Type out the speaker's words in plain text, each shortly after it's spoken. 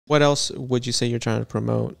what else would you say you're trying to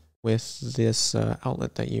promote with this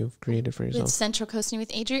outlet that you've created for yourself? With Central Coasting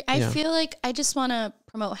with Adri, I feel like I just want to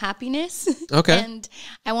promote happiness. Okay. And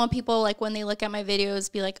I want people, like, when they look at my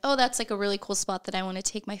videos, be like, oh, that's like a really cool spot that I want to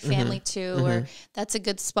take my family to, or that's a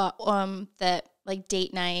good spot that, like,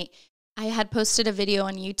 date night. I had posted a video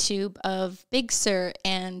on YouTube of Big Sur,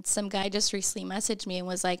 and some guy just recently messaged me and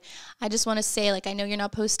was like, I just want to say, like, I know you're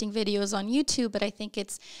not posting videos on YouTube, but I think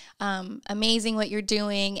it's amazing what you're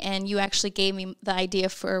doing, and you actually gave me the idea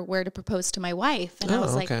for where to propose to my wife. And I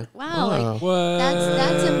was like, wow, like,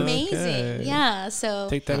 that's amazing. Okay. Yeah, so.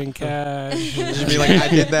 Take that in cash. You'd be like, I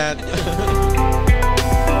did that.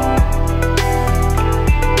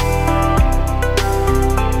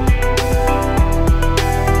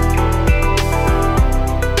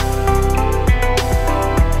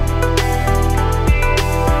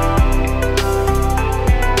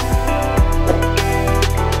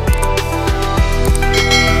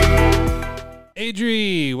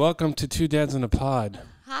 Adri, welcome to Two Dads in a Pod.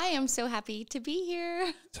 Hi, I'm so happy to be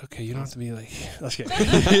here. It's okay. You don't have to be like, okay.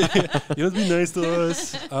 You don't have to be nice to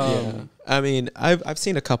us. I mean, I've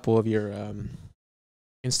seen a couple of your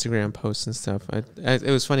Instagram posts and stuff. It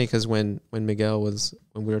was funny because when Miguel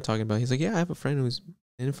when we were talking about it, he's like, yeah, I have a friend who's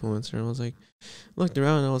an influencer. And I was like, looked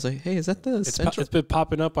around and I was like, hey, is that the Central? It's been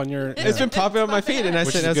popping up on your. It's been popping up on my feed, and I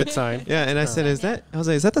said, "That's a good sign." Yeah, and I said, "Is that?" I was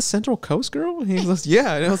like, "Is that the Central Coast girl?" And he was,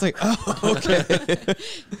 "Yeah," and I was like, "Oh, okay."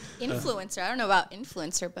 Influencer. I don't know about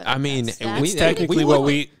influencer, but I mean, that's technically what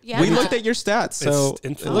we looked at your stats, so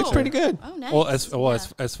it looks pretty good. Oh, nice. Well,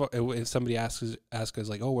 as far as somebody asks us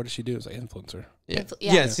like, "Oh, what does she do?" It's like influencer.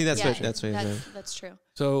 Yeah. See, that's true.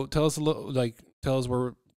 So tell us a little, tell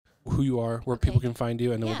us who you are, where people can find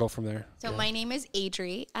you, and then we'll go from there. So my name is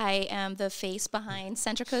Adri. I am the face behind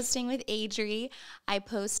Central Coasting with Adri. I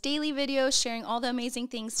post daily videos sharing all the amazing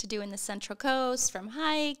things to do in the Central Coast, from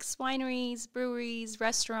hikes, wineries, breweries,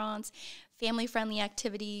 restaurants, family-friendly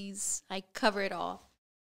activities. I cover it all.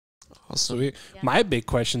 Awesome. My big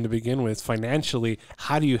question to begin with, financially,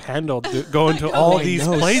 how do you handle going to all these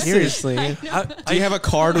places? Seriously. Do you have a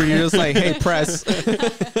card where you're just like, hey, press?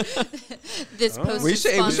 This post we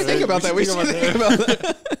should think about that. We should think about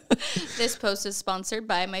that. This post is sponsored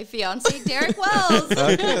by my fiance, Derek Wells.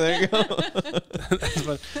 Okay, there you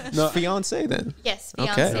go. No, fiance then? Yes,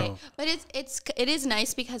 fiance. Okay. But it is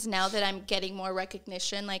nice because now that I'm getting more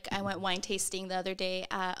recognition, like I went wine tasting the other day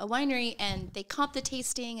at a winery, and they comped the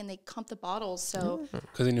tasting and they comped the bottles. So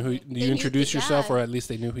because they knew who you introduced yourself, or at least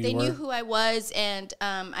they knew who you were. They knew who I was, and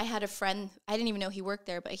I had a friend. I didn't even know he worked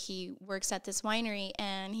there, but he works at this winery,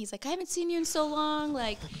 and he's like, I haven't seen you in so long.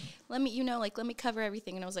 Like, let me cover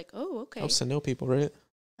everything. And I was like, oh, okay. Helps to know people, right?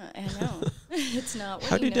 I know. It's not.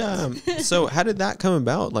 How did so how did that come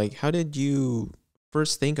about? Like, how did you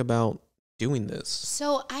first think about doing this?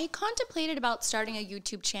 So I contemplated about starting a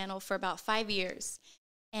YouTube channel for about 5 years,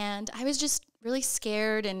 and I was just really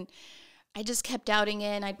scared, and I just kept doubting it.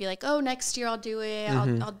 And I'd be like, oh, next year I'll do it.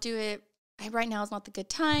 I'll do it. Right now is not the good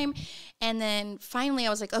time. And then finally I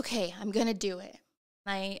was like, okay, I'm going to do it.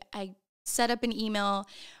 I set up an email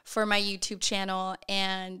for my YouTube channel,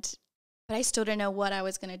 but I still didn't know what I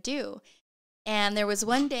was going to do. And there was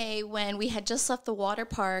one day when we had just left the water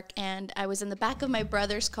park, and I was in the back of my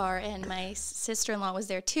brother's car, and my sister-in-law was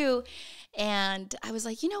there too. And I was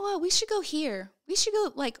like, you know what? We should go here. We should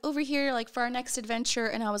go like over here, like for our next adventure.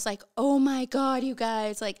 And I was like, oh my God, you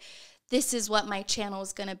guys, like, this is what my channel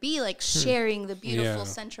is going to be, like sharing the beautiful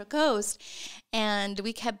Central Coast. And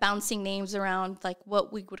we kept bouncing names around, like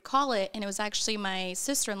what we would call it. And it was actually my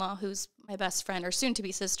sister-in-law, who's my best friend, or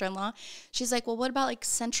soon-to-be sister-in-law. She's like, well, what about like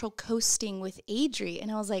Central Coasting with Adri?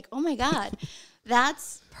 And I was like, oh my God,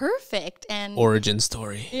 that's perfect. And origin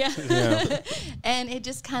story. Yeah. And it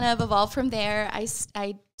just kind of evolved from there. I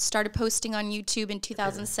started posting on YouTube in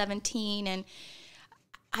 2017, and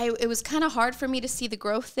it was kind of hard for me to see the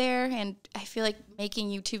growth there, and I feel like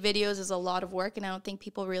making YouTube videos is a lot of work, and I don't think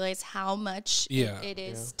people realize how much it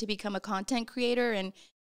is to become a content creator,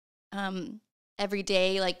 and every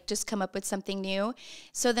day, like, just come up with something new.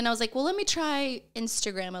 So then I was like, well, let me try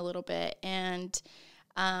Instagram a little bit, and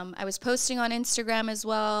I was posting on Instagram as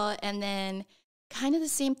well, and then kind of the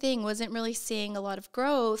same thing, wasn't really seeing a lot of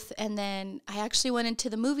growth. And then I actually went into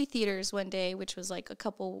the movie theaters one day, which was like a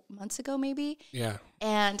couple months ago maybe. Yeah.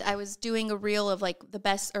 And I was doing a reel of like the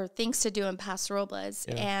best or things to do in Paso Robles.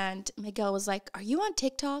 Yeah. And Miguel was like, are you on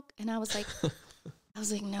TikTok? And I was like,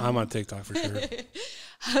 no. I'm on TikTok for sure.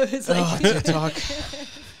 I was like, TikTok.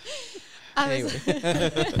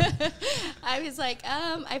 I I was like,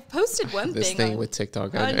 I've posted one This thing. thing with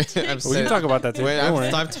TikTok. on TikTok. We can talk about that too.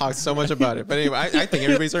 I've talked so much about it. But anyway, I think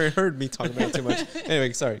everybody's already heard me talk about it too much.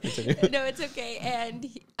 Anyway, sorry, continue. No, it's okay. And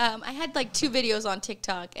I had like 2 videos on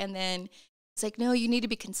TikTok, and then it's like, no, you need to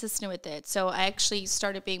be consistent with it. So I actually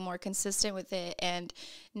started being more consistent with it. And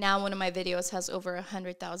now one of my videos has over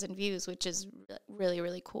 100,000 views, which is really,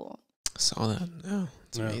 really cool. Saw that. Oh,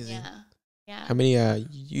 it's amazing. Yeah. How many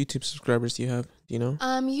YouTube subscribers do you have? Do you know?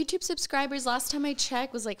 YouTube subscribers, last time I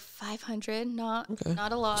checked, was like 500. Not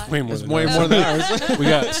a lot. Way more It's than way more than ours. We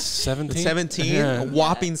got 17. 17? Yeah. A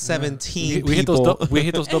whopping 17 We hit people. we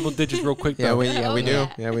hit those double digits real quick, though. we do.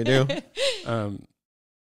 Yeah, we do.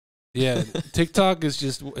 Yeah, TikTok is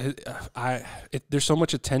just there's so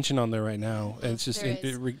much attention on there right now, and it's just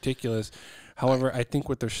ridiculous. However, I think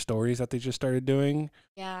with their stories that they just started doing,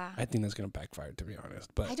 I think that's gonna backfire, to be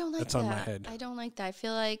honest. But I don't like that's that. on my head. I don't like that. I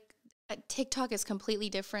feel like TikTok is completely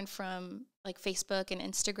different from like Facebook and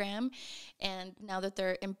Instagram, and now that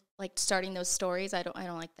they're like starting those stories, I don't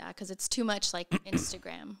like that because it's too much like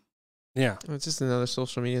Instagram. Yeah, Well, it's just another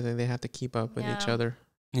social media thing. They have to keep up with each other.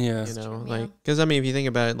 yeah. You know, true, like, because I mean, if you think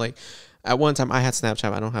about it, like at one time I had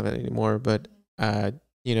Snapchat. I don't have it anymore, but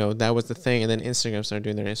you know, that was the thing. And then Instagram started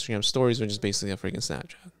doing their Instagram stories, which is basically a freaking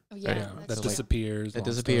Snapchat. Oh, yeah, Yeah, that So, like, disappears. It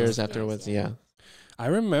disappears afterwards. Yeah. Yeah. I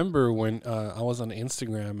remember when I was on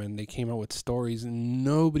Instagram and they came out with stories, and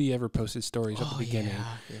nobody ever posted stories at the beginning.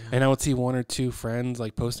 Yeah. And I would see 1 or 2 friends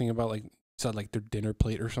like posting about like their dinner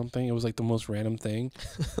plate or something. It was like the most random thing.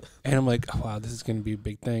 And I'm like, oh, wow, this is going to be a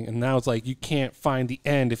big thing. And now it's like you can't find the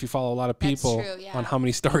end if you follow a lot of people on how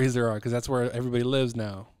many stories there are, because that's where everybody lives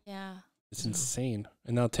now. Yeah. It's insane.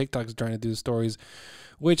 And now TikTok's trying to do the stories,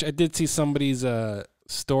 which I did see somebody's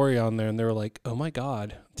story on there, and they were like, oh my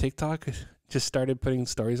God, TikTok just started putting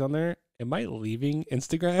stories on there. Am I leaving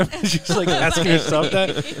Instagram? She's like asking herself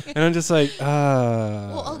that. And I'm just like,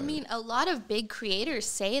 Well, I mean, a lot of big creators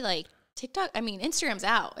say like TikTok, I mean, Instagram's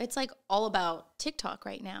out. It's like all about TikTok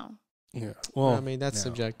right now. Yeah. Well, I mean, that's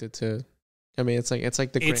subjected to. I mean, it's like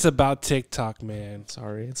the. It's about TikTok, man.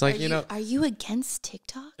 Sorry, it's like Are you against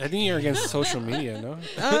TikTok? I think you're against social media, no?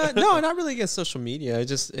 No, not really against social media. It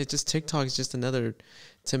just TikTok is just another.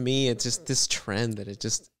 To me, it's just this trend that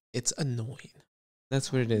it's annoying.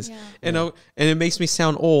 That's what it is. Yeah. And it makes me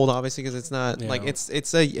sound old, obviously, because it's not like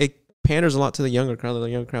it panders a lot to the younger crowd. The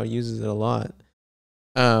younger crowd uses it a lot.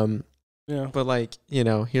 Yeah. But like, you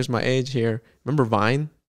know, here's my age here. Remember Vine?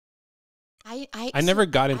 I never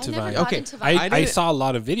got into Vine. Okay, I saw a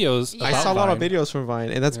lot of videos. Yeah. I saw a lot of videos from Vine,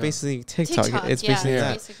 and that's basically TikTok. It's basically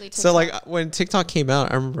that. Basically TikTok. So like when TikTok came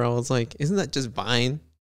out, I remember I was like, "Isn't that just Vine?"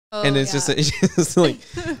 Oh, And it's just like,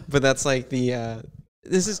 but that's like the.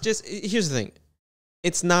 This is just here's the thing.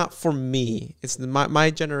 It's not for me. It's my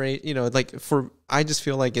generation. You know, like I just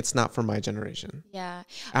feel like it's not for my generation. Yeah.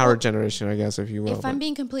 Our generation, I guess, if you will. If I'm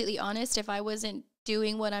being completely honest, if I wasn't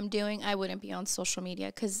doing what I'm doing, I wouldn't be on social media,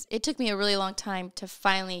 because it took me a really long time to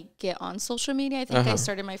finally get on social media. I think I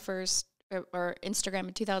started my first or Instagram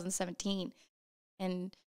in 2017,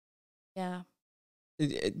 and yeah.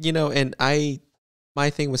 You know, and my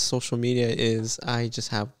thing with social media is I just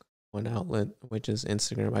have one outlet, which is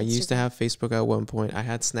Instagram. I used to have Facebook at one point. I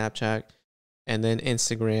had Snapchat and then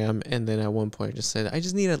Instagram. And then at one point I just said, I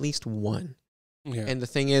just need at least one. Yeah. And the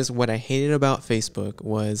thing is, what I hated about Facebook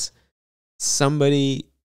was somebody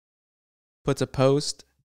puts a post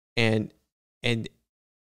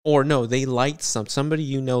or no, they liked somebody,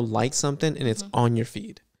 you know, liked something and it's on your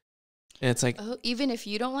feed. And it's like, even if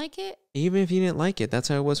you don't like it? Even if you didn't like it, that's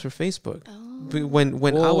how it was for Facebook. But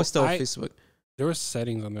when I was still on Facebook. There were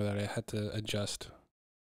settings on there that I had to adjust.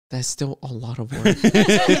 That's still a lot of work.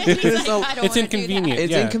 It's inconvenient.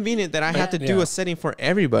 It's inconvenient that I have to do a setting for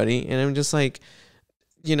everybody. And I'm just like,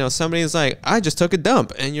 you know, somebody's like, I just took a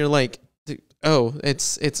dump. And you're like, oh,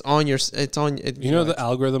 it's on your, it's on. You know, the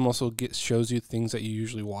algorithm also shows you things that you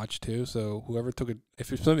usually watch too. So whoever took it, if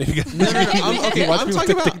you're something, I'm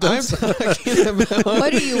talking about.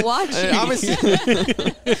 What are you watching?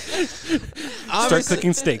 Start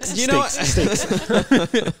cooking steaks. You know,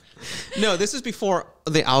 no, this is before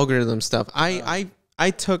the algorithm stuff. I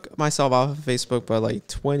took myself off of Facebook by like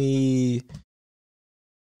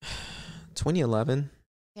 2011.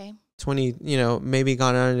 Okay. 20, you know, maybe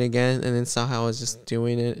got on it again and then saw how I was just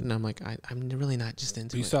doing it. And I'm like, I'm really not just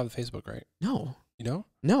into it. You still have Facebook, right? No. You know?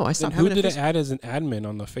 No, I stopped. Who did it add as an admin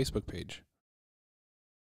on the Facebook page?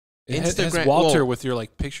 It has Instagram. Walter with your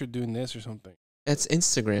like picture doing this or something. It's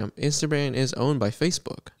Instagram. Instagram is owned by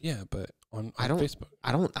Facebook. Yeah, but on Facebook.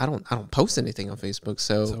 I don't post anything on Facebook.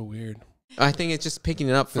 So weird. I think it's just picking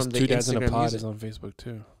it up from the Two Dads Instagram in a Pod music. is on Facebook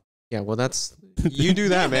too. Yeah, well, that's you do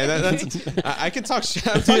that, man. I can talk shit.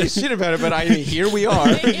 I'm talking shit about it, but I mean, here we are.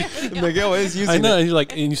 Miguel is using. I know.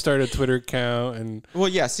 it. And you started a Twitter account, and well,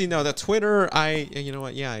 yeah. See, no, the Twitter. You know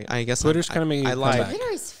what? Yeah, I guess Twitter's kind of making. I lied.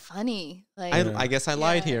 Twitter is funny. Like, I guess I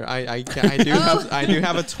lied here. I do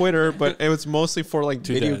have a Twitter, but it was mostly for like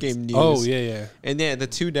video game news. Oh yeah. And yeah, the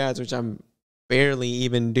two dads, which I'm barely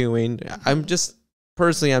even doing. I'm just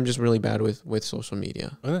really bad with social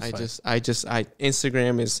media. Oh, that's I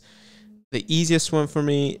Instagram is the easiest one for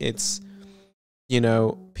me. It's,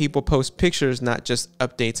 people post pictures, not just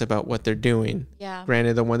updates about what they're doing. Yeah.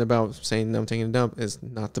 Granted, the one about saying I'm taking a dump is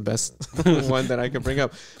not the best one that I could bring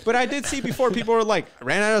up. But I did see before people were like,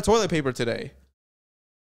 ran out of toilet paper today.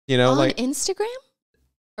 On like Instagram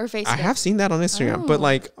or Facebook? I have seen that on Instagram, but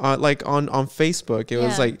like on Facebook, it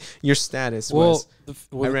was like your status was I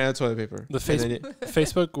ran out of toilet paper. The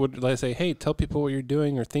Facebook would like say, "Hey, tell people what you're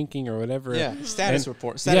doing or thinking or whatever." Yeah, status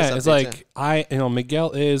report. Status it's like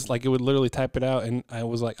Miguel is like, it would literally type it out, and I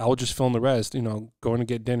was like, I'll just fill in the rest. Going to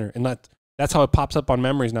get dinner, and that's how it pops up on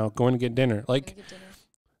memories now. Going to get dinner, like.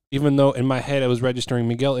 Even though in my head I was registering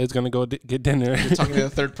Miguel is going to go get dinner. You're talking to the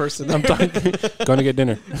third person. I'm talking, going to get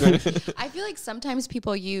dinner. I feel like sometimes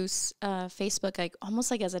people use Facebook like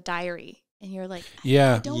almost like as a diary, and you're like,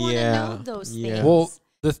 yeah, I don't want to know those things. Well,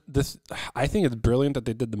 this I think it's brilliant that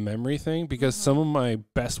they did the memory thing, because some of my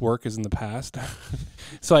best work is in the past.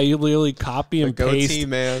 So I literally copy and paste. Goatee,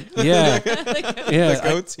 man. Yeah, yeah. The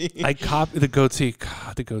goatee. I copy the goatee.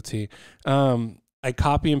 God, the goatee. I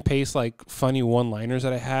copy and paste like funny one-liners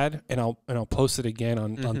that I had, and I'll post it again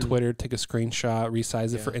on Twitter, take a screenshot,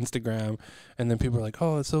 resize it for Instagram, and then people are like,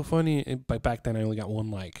 "Oh, it's so funny." But back then I only got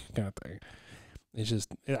one like kind of thing. It's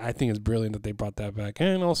just, I think it's brilliant that they brought that back,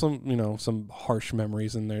 and also some harsh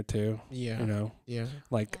memories in there too. Yeah.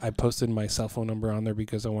 Like I posted my cell phone number on there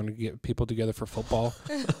because I wanted to get people together for football.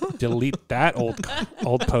 Delete that old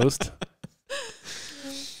post.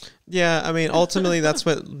 Yeah, I mean, ultimately, that's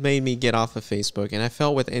what made me get off of Facebook. And I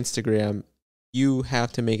felt with Instagram, you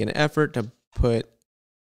have to make an effort to put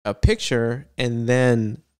a picture and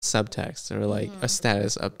then subtext or like a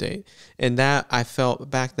status update. And that I felt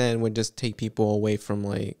back then would just take people away from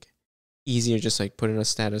like easier, just like put in a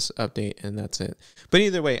status update and that's it. But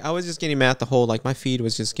either way, I was just getting mad at the whole, like my feed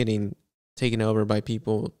was just getting taken over by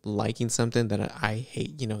people liking something that I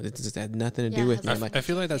hate. It just had nothing to do with me. I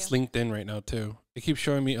feel like that's LinkedIn right now too. It keeps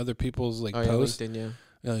showing me other people's like posts. LinkedIn,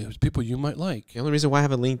 there's people you might like. The only reason why I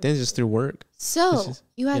have a LinkedIn is just through work. So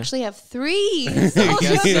you actually have 3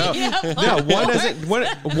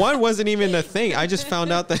 one wasn't even a thing. I just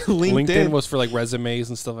found out that LinkedIn was for like resumes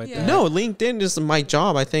and stuff like that. No, LinkedIn is my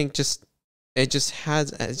job. I think I'm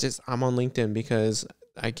on LinkedIn because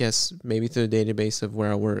I guess maybe through the database of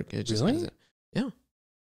where I work. It just has it. Yeah.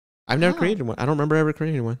 I've never created one. I don't remember ever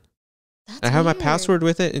creating one. I have my password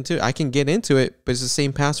with it, and I can get into it, but it's the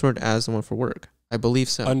same password as the one for work. I believe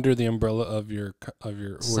so. Under the umbrella of your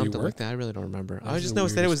something like that. I really don't remember. I just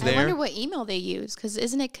noticed that it was there. I wonder what email they use, because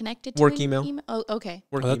isn't it connected to work email? Oh, okay.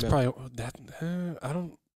 Work that's email. Probably that. I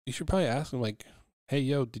don't. You should probably ask them like, "Hey,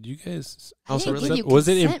 yo, did you guys? Also, really? Was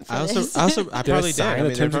it? I probably did.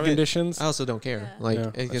 The terms and conditions. I also don't care.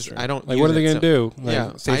 Because I don't. Like, what are they gonna do?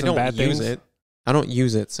 Like, say some bad things. Use it. I don't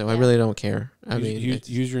use it, so I really don't care. I mean,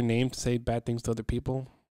 use your name to say bad things to other people.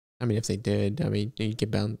 I mean, if they did, you get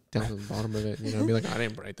down to the bottom of it, and be like, I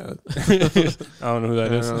didn't write that. I don't know who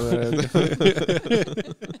that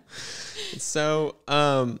is. So,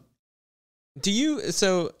 do you?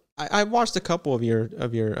 So, I watched a couple of your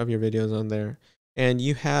videos on there, and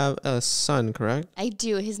you have a son, correct? I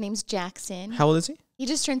do. His name's Jackson. How old is he? He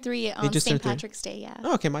just turned 3 on St. Patrick's Day. Yeah.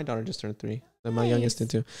 Oh, okay, my daughter just turned 3. And my youngest did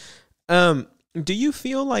too. Do you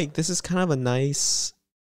feel like this is kind of a nice,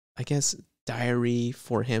 I guess, diary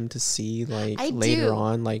for him to see later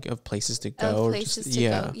on, like of places to go?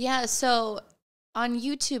 Go. Yeah. So on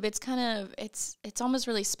YouTube, it's kind of it's almost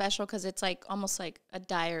really special because it's like almost like a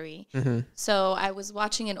diary. So I was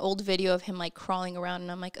watching an old video of him like crawling around,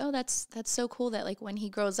 and I'm like, oh, that's so cool that like when he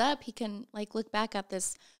grows up, he can like look back at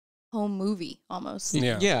this home movie almost.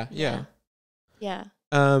 Yeah.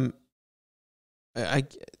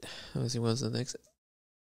 Let's see. What was the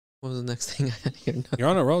next thing I had here? You're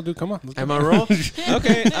on a roll, dude. Come on. Am I roll?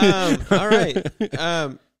 Okay. All right.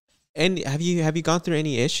 And have you gone through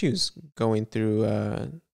any issues going through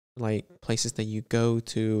like places that you go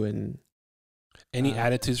to and any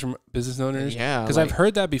attitudes from business owners? Yeah, because I've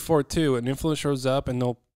heard that before too. An influencer shows up and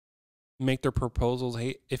they'll make their proposals.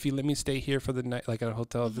 Hey, if you let me stay here for the night, like at a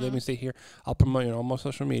hotel, if you let me stay here, I'll promote you on all my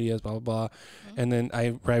social medias, blah, blah, blah. And then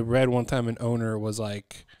I read one time an owner was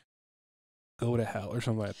like go to hell or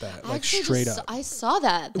something like that. I Like actually straight just up. I saw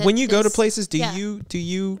that. When you go to this- places, do yeah.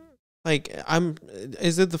 you like,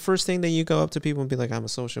 is it the first thing that you go up to people and be like, I'm a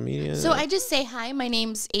social media? So I just say, hi, my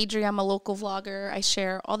name's Adri. I'm a local vlogger. I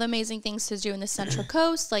share all the amazing things to do in the Central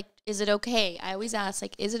Coast. Like, is it okay? I always ask,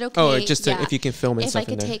 like, is it okay? Oh, just to, if you can film and if stuff I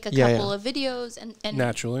could in there. take a couple of videos and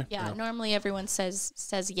Naturally. Yeah, normally everyone says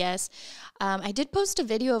yes. I did post a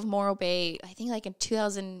video of Morro Bay, I think like in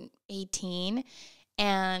 2018.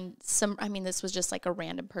 And this was just like a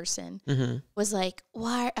random person was like,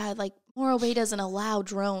 why, like, Morro Bay doesn't allow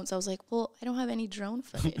drones. I was like, well, I don't have any drone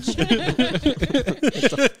footage.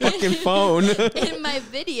 It's a fucking phone. In my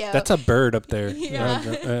video. That's a bird up there.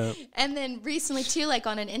 Yeah. And then recently too, like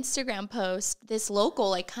on an Instagram post, this local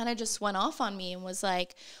like kind of just went off on me and was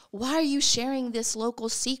like, why are you sharing this local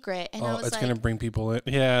secret? And I was it's like, going to bring people in.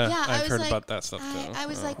 Yeah, I I've was heard like, about that stuff too. I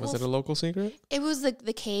was like, Was well, it a local secret? it was the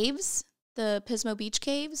caves, the Pismo Beach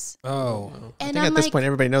caves. Oh. I And think I'm at this like, point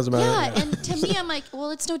everybody knows about it. yeah, and to me, I'm like, well,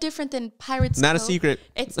 it's no different than Pirates Not a Cove. secret.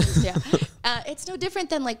 It's it's no different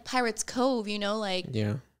than like Pirates Cove, you know, like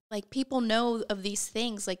Yeah. like people know of these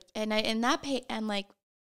things, like, and I'm like,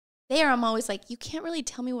 there I'm always like, you can't really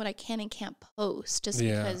tell me what I can and can't post just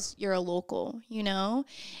because you're a local, you know.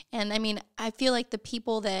 And I mean, I feel like the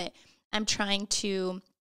people that I'm trying to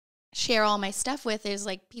share all my stuff with is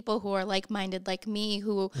like people who are like-minded like me,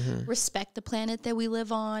 who respect the planet that we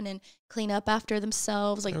live on and clean up after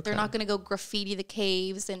themselves. Like they're not going to go graffiti the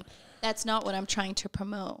caves, and that's not what I'm trying to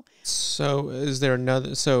promote. So is there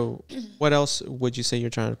another, so what else would you say you're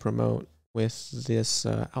trying to promote with this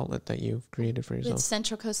outlet that you've created for yourself? With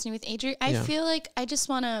Central Coasting with Adri, I feel like I just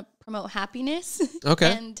want to promote happiness.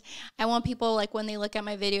 Okay. And I want people, like, when they look at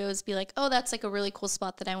my videos, be like, oh, that's like a really cool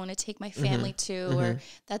spot that I want to take my family to, or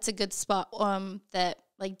that's a good spot that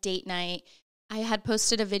like date night. I had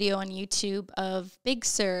posted a video on YouTube of Big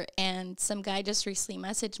Sur, and some guy just recently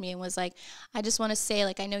messaged me and was like, I just want to say,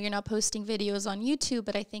 like, I know you're not posting videos on YouTube,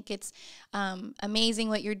 but I think it's amazing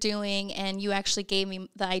what you're doing, and you actually gave me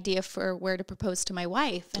the idea for where to propose to my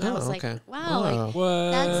wife. And I was like, wow, like,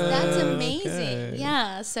 that's amazing. Okay.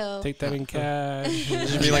 Yeah, so. Take that in cash.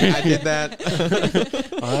 You'd be like, I did that.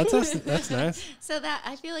 Oh, that's nice. So that,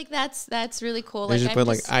 I feel like that's really cool. They like, just put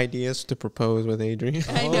like ideas to propose with Adri.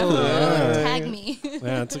 I know. Tag me. Yeah,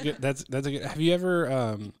 that's a good. That's a good. Have you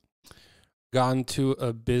ever gone to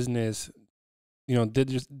a business? You know, did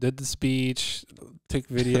the speech, took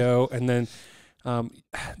video, and then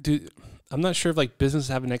I'm not sure if like businesses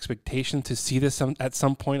have an expectation to see this at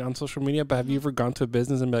some point on social media, but have you ever gone to a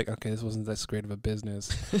business and be like, okay, this wasn't that great of a business.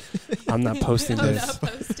 I'm not posting this. I'm not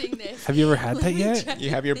posting this. Have you ever had that yet?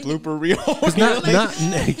 You have your blooper reel. It's not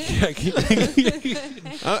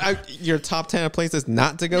your top 10 of places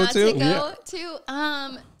not to go not to? to go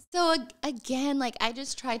to. So again, like I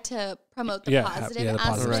just tried to promote the positive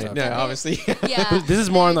aspect. Right. Yeah, obviously. Yeah. This is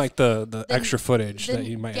more on like the extra footage that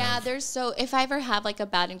you might have. Yeah, if I ever have like a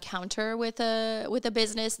bad encounter with a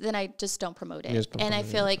business, then I just don't promote it. And I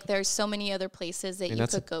feel like there's so many other places that you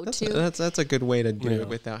could go to. That's a good way to do it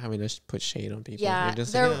without having to put shade on people. Yeah.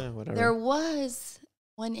 Just whatever. There was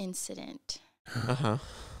one incident. Uh-huh.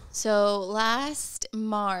 So last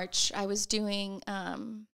March, I was doing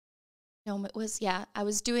I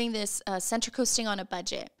was doing this Central Coasting on a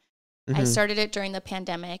budget. I started it during the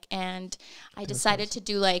pandemic, and I decided to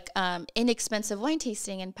do like inexpensive wine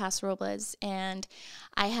tasting in Paso Robles. And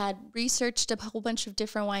I had researched a whole bunch of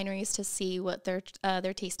different wineries to see what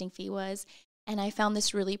their tasting fee was. And I found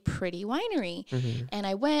this really pretty winery. And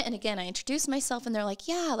I went, and again, I introduced myself, and they're like,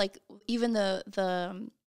 yeah, like even the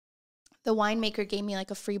winemaker gave me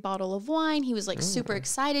like a free bottle of wine. He was like super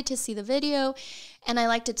excited to see the video, and I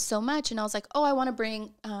liked it so much. And I was like, oh, I want to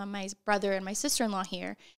bring my brother and my sister-in-law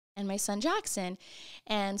here and my son Jackson.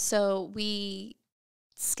 And so we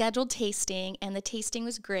scheduled tasting, and the tasting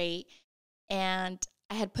was great. And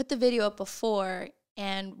I had put the video up before,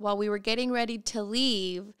 and while we were getting ready to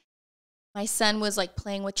leave, my son was like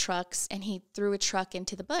playing with trucks, and he threw a truck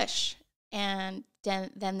into the bush. And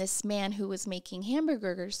then this man who was making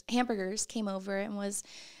hamburgers came over and was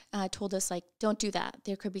told us, like, don't do that.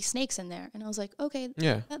 There could be snakes in there. And I was like, okay,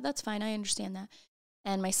 that's fine. I understand that.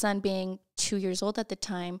 And my son, being 2 years old at the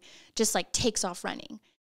time, just like takes off running.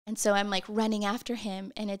 And so I'm like running after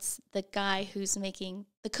him, and it's the guy who's making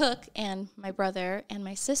the cook and my brother and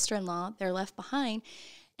my sister-in-law. They're left behind.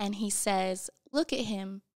 And he says, look at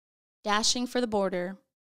him dashing for the border,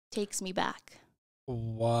 takes me back.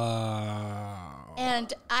 Wow.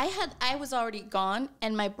 And I was already gone,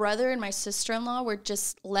 and my brother and my sister-in-law were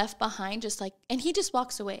just left behind, just like, and he just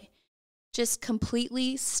walks away, just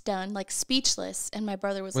completely stunned, like speechless. And my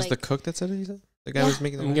brother was like, the cook that said it? The guy was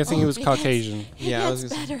making the I'm guessing he was Caucasian. Yeah, I was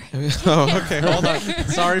better. Oh, okay. Hold on.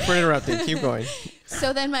 Sorry for interrupting. Keep going.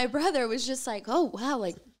 So then my brother was just like, "Oh wow,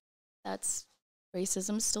 like that's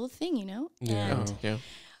racism's still a thing, you know?" Yeah.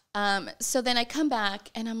 And so then I come back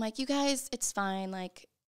and I'm like, "You guys, it's fine. Like,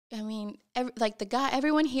 I mean,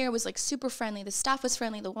 everyone here was like super friendly. The staff was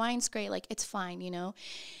friendly. The wine's great. Like, it's fine, you know."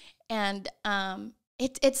 And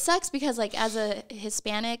it sucks because like as a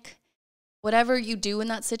Hispanic, whatever you do in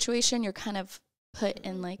that situation, you're kind of put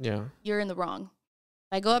in like you're in the wrong.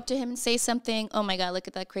 If I go up to him and say something, oh my God, look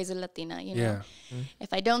at that crazy Latina, you know. Yeah.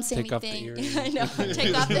 If I don't say anything, I know,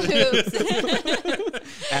 take off the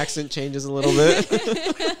hoops. Accent changes a little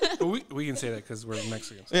bit. we can say that because we're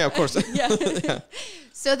Mexicans. Yeah, of course. Yeah.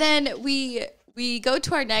 So then we go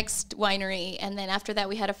to our next winery, and then after that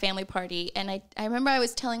we had a family party, and I remember I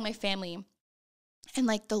was telling my family, and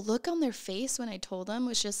like the look on their face when I told them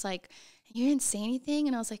was just like, you didn't say anything?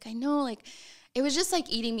 And I was like, I know, like, it was just like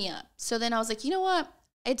eating me up. So then I was like, you know what?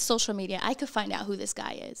 It's social media. I could find out who this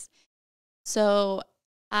guy is. So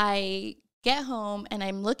I get home and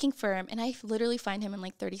I'm looking for him, and I literally find him in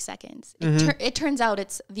like 30 seconds. It turns out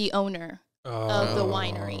it's the owner of the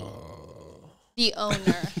winery. The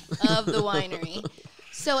owner of the winery.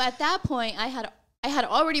 So at that point, I had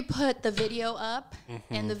already put the video up,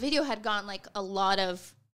 and the video had gotten like a lot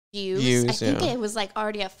of views. I think it was like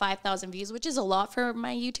already at 5,000 views, which is a lot for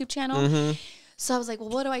my YouTube channel. So I was like, well,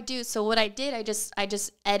 what do I do? So what I did, I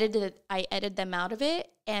just edited them out of it,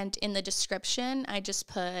 and in the description, I just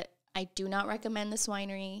put, I do not recommend this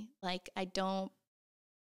winery. Like, I don't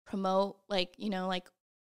promote, like, you know, like,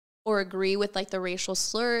 or agree with like the racial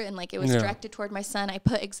slur, and like it was directed toward my son. I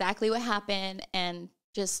put exactly what happened and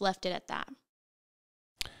just left it at that.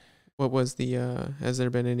 What was the has there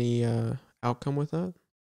been any outcome with that?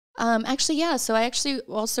 Actually, yeah. So I actually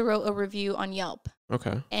also wrote a review on Yelp.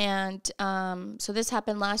 Okay. And so this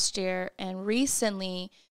happened last year, and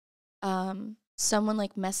recently someone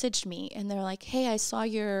like messaged me, and they're like, "Hey, I saw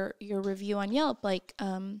your review on Yelp. Like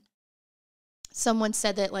someone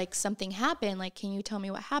said that like something happened. Like, can you tell me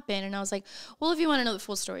what happened?" And I was like, "Well, if you want to know the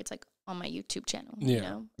full story, it's like on my YouTube channel." Yeah. You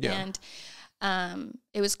know? Yeah. And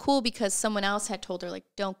it was cool because someone else had told her, like,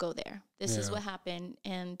 don't go there. This is what happened.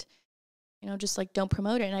 And, you know, just like don't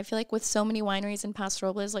promote it. And I feel like with so many wineries in Paso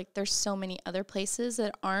Robles, like there's so many other places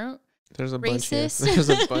that aren't There's a racist. bunch here. There's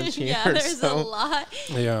a bunch here. Yeah, there's a lot.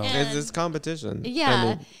 Yeah. And It's competition. yeah. I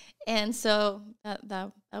mean, And so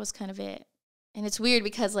that was kind of it. And it's weird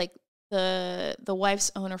because like the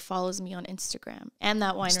wife's owner follows me on Instagram, and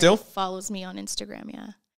that winery Still follows me on Instagram. Yeah.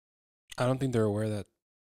 I don't think they're aware that.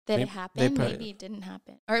 It happened. Maybe it didn't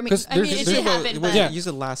happen. Or I mean it did happen. But you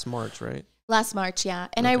said last March, right? Last March, yeah.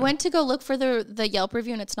 And I went to go look for the Yelp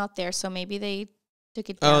review, and it's not there. So maybe they took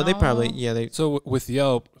it down. Oh, they probably, So with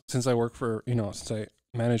Yelp, since I work for, since I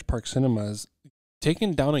manage Park Cinemas,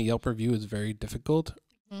 taking down a Yelp review is very difficult.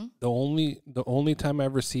 The only time I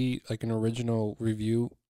ever see like an original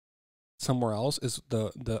review somewhere else is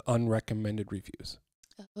the unrecommended reviews.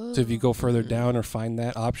 Oh. So if you go further down or find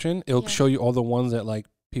that option, it'll show you all the ones that like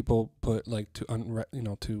people put like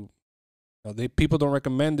people don't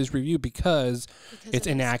recommend this review because it's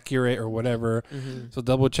inaccurate or whatever. So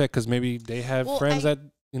double check, because maybe they have friends that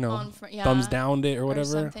thumbs downed it or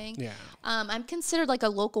whatever. Or something. Yeah. I'm considered like a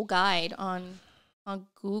local guide on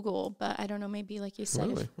Google, but I don't know, maybe like you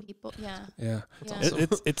said, if people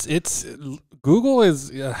it's Google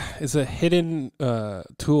is a hidden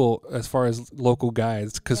tool as far as local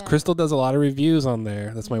guides, because Crystal does a lot of reviews on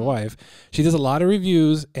there. That's my wife. She does a lot of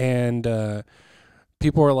reviews, and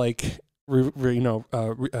people are like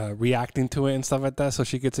reacting to it and stuff like that, so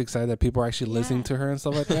she gets excited that people are actually listening to her and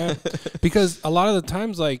stuff like that. Because a lot of the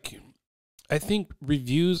times, like, I think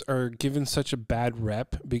reviews are given such a bad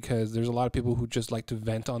rep because there's a lot of people who just like to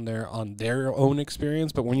vent on their own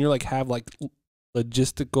experience. But when you like have like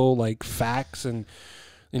logistical like facts and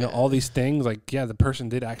all these things, like the person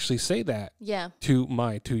did actually say that to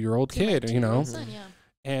my 2-year-old kid, son,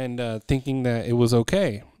 and thinking that it was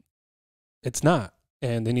okay. It's not,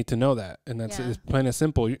 and they need to know that, and that's it's plain and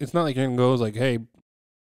simple. It's not like you're gonna go like, hey,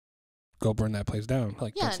 go burn that place down.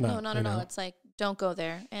 Like that's not no. It's like, don't go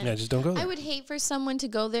there. And just don't go there. I would hate for someone to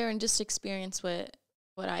go there and just experience what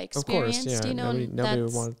I experienced. Of course, nobody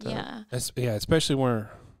would want that. Especially when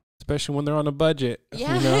they're on a budget.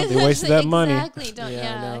 Yeah, they wasted that money. Exactly.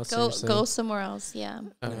 Go somewhere else. Yeah.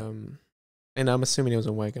 And I'm assuming it was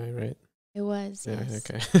a white guy, right? It was. Yeah. Yes.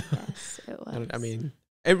 Okay. Yes, it was. I mean,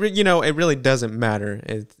 it really doesn't matter.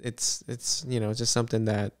 It's just something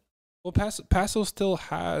that. Well, Paso still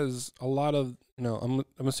has a lot of, I'm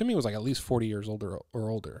assuming it was like at least 40 years older or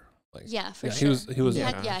older. Like, yeah, for yeah, sure. He was he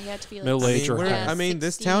had to be like middle-aged or higher. I mean,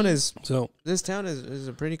 this 60. town is So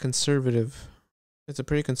a pretty conservative. It's a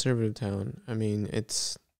pretty conservative town. I mean,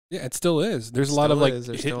 it's yeah, it still is. There's a lot of like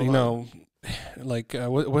you know, like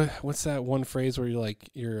what's that one phrase where you're like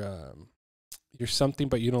you're something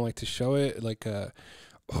but you don't like to show it, like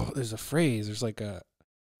there's a phrase, there's like a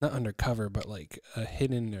not undercover but like a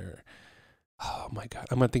hidden or oh my god,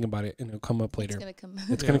 I'm gonna think about it and it'll come up later.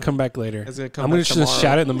 It's gonna come back later. It's gonna come I'm gonna back just tomorrow.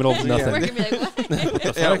 shout it in the middle of nothing. We're gonna be like,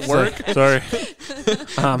 what? At work. Sorry.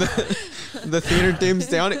 The theater dims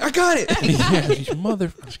down. I got it. Yeah, you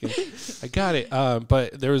mother. I'm just kidding. I got it.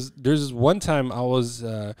 But there's one time I was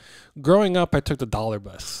growing up. I took the dollar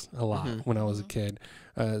bus a lot when I was a kid,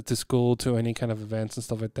 to school, to any kind of events and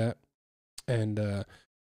stuff like that, and I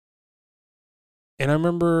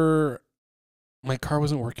remember my car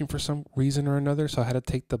wasn't working for some reason or another, so I had to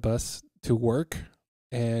take the bus to work,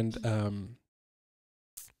 and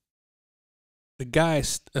the guy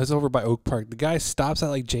is over by Oak Park. The guy stops at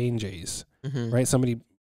like J&J's, right? Somebody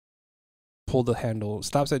pulled the handle,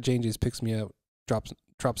 stops at J&J's, picks me up, drops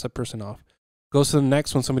that person off, goes to the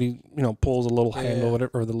next one. Somebody, pulls a little handle, whatever,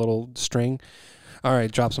 or the little string. All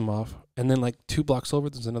right, drops him off. And then like 2 blocks over,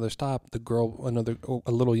 there's another stop. The girl,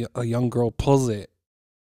 a young girl pulls it,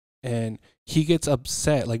 and he gets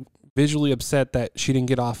upset, like visually upset that she didn't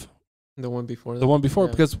get off The one before.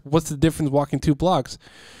 Because what's the difference walking 2 blocks?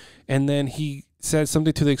 And then he said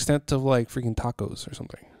something to the extent of like freaking tacos or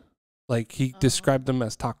something. Like he described them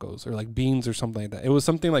as tacos or like beans or something like that. It was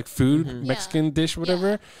something like food, Mexican dish, whatever.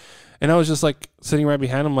 Yeah. And I was just like sitting right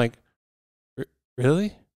behind him, like,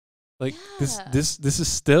 really? Like this is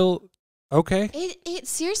still okay? It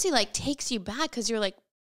seriously like takes you back because you're like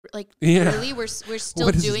really we're still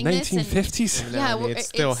what is doing this, 1950s? this. And, yeah, it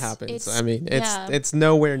still happens. I mean, it's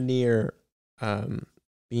nowhere near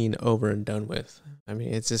being over and done with. I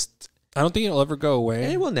mean, it's just. I don't think it'll ever go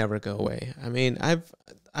away. It will never go away. I mean,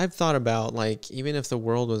 I've thought about like even if the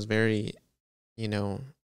world was very,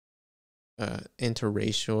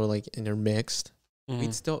 interracial, like intermixed,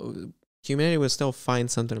 humanity would still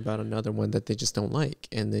find something about another one that they just don't like,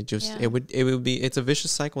 and they just it would be it's a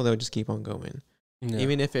vicious cycle that would just keep on going,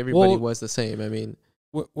 even if everybody was the same. I mean,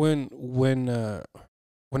 when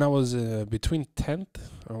I was between 10th,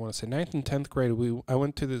 or I want to say 9th and 10th grade, I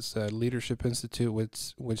went to this leadership institute,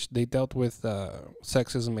 which they dealt with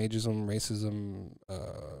sexism, ageism, racism,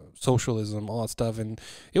 socialism, all that stuff. And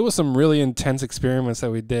it was some really intense experiments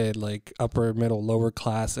that we did, like upper, middle, lower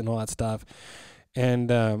class, and all that stuff. And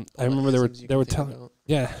I remember they were telling,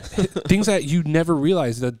 things that you never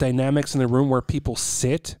realize, the dynamics in the room where people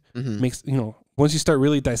sit makes, once you start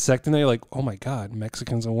really dissecting it, you're like, oh my God,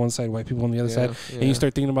 Mexicans on one side, white people on the other side. And you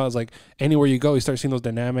start thinking about it's like anywhere you go, you start seeing those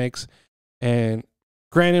dynamics. And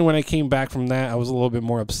granted, when I came back from that, I was a little bit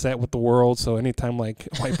more upset with the world. So anytime like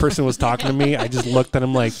a white person was talking to me, I just looked at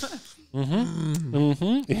him like,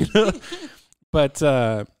 But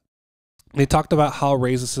they talked about how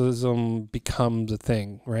racism becomes a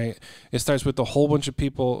thing, right? It starts with a whole bunch of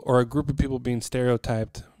people or a group of people being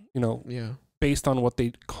stereotyped, based on what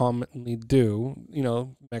they commonly do.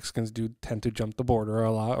 Mexicans tend to jump the border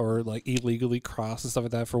a lot or like illegally cross and stuff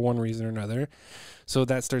like that for one reason or another. So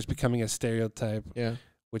that starts becoming a stereotype,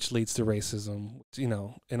 which leads to racism,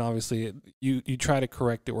 and obviously you try to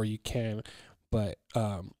correct it where you can. But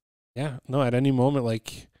at any moment,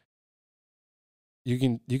 like you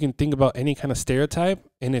can think about any kind of stereotype,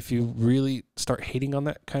 and if you really start hating on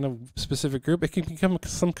that kind of specific group, it can become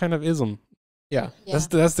some kind of ism. Yeah.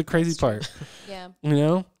 That's the crazy part.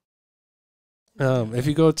 If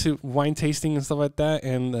you go to wine tasting and stuff like that,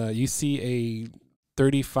 and you see a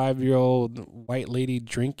 35-year-old white lady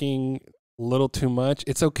drinking a little too much,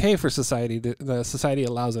 it's okay for society. The society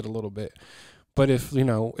allows it a little bit. But if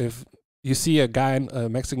you see a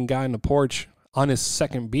Mexican guy on the porch on his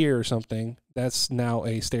second beer or something, that's now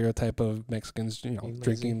a stereotype of Mexicans,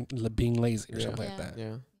 drinking, being lazy or something like that.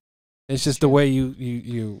 Yeah. It's just the way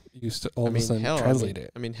you all of a sudden translate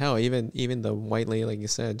it. I mean, hell, even the white lady, like you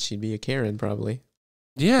said, she'd be a Karen probably.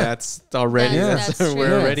 Yeah, that's already.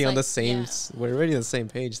 We're already on the same. Yeah. We're already on the same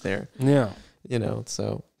page there. Yeah,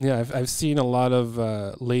 So I've seen a lot of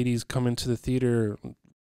ladies come into the theater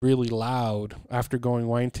really loud after going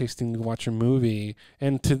wine tasting to watch a movie,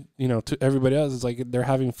 and to everybody else, it's like they're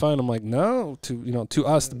having fun. I'm like, no, to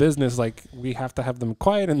us, the business, like we have to have them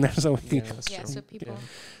quiet in there so we can. So people.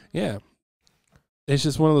 Yeah, it's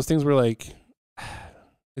just one of those things where like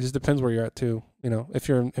it just depends where you're at too. If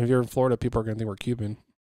you're in Florida, people are gonna think we're Cuban.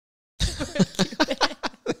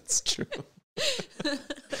 That's true.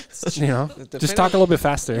 You know, just talk a little bit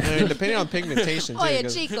faster. Depending on pigmentation. Too, Oye,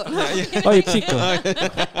 chico. Oye, chico.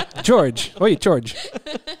 George. Oye, George.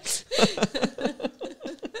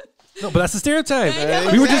 No, but that's a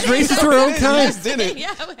stereotype. We were just racist to our own kind. Didn't.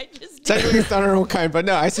 Yeah, I just did. Technically, it's not our own kind, but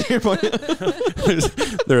no, I see your point.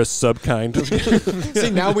 They're a sub-kind. See,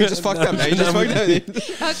 now we just fucked up. Now you just fucked up.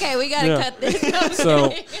 Okay, we gotta cut this.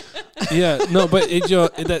 So, yeah, no, but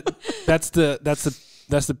that's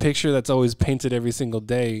the picture that's always painted every single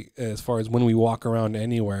day as far as when we walk around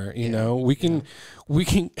anywhere. You know, we can.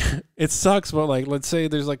 It sucks, but like, let's say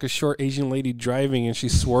there's like a short Asian lady driving and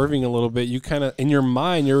she's swerving a little bit. You kind of in your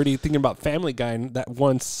mind, you're already thinking about Family Guy and that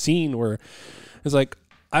one scene where it's like,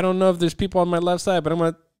 I don't know if there's people on my left side, but I'm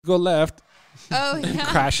gonna go left. Oh yeah.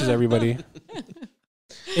 Crashes everybody.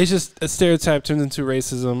 It's just a stereotype turns into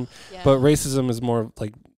racism, but racism is more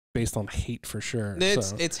like based on hate for sure.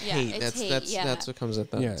 It's hate. That's what comes with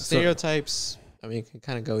that. Yeah, stereotypes. I mean, it can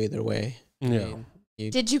kind of go either way. Yeah.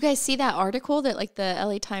 Did you guys see that article that like the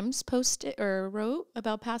LA Times posted or wrote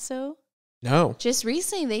about Paso? No. Just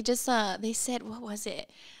recently, they said, what was it?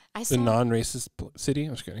 I saw the non-racist city.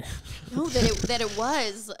 I'm just kidding. No, that it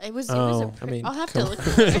was. I'll have to look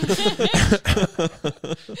for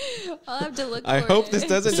it. I'll have to look. I hope this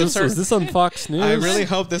doesn't deter. Is this on Fox News? I really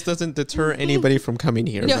hope this doesn't deter anybody from coming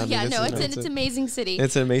here. No, it's an amazing city.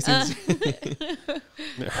 It's an amazing city.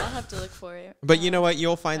 I'll have to look for it. But you know what?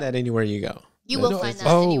 You'll find that anywhere you go. You will find that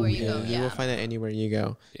anywhere you go. You will find that anywhere you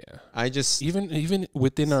go. Yeah. I just even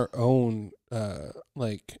within our own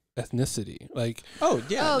like ethnicity, like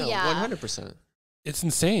 100%. It's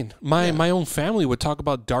insane. My own family would talk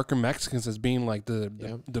about darker Mexicans as being like the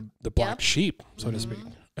black sheep, so to speak,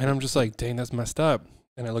 and I'm just like, dang, that's messed up.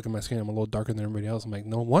 And I look at my skin, I'm a little darker than everybody else. I'm like,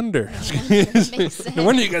 no wonder. No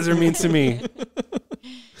wonder you guys are mean to me.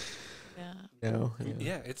 No.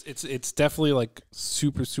 Yeah, it's definitely like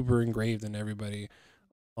super engraved in everybody.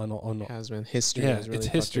 On has been history. Yeah, has really it's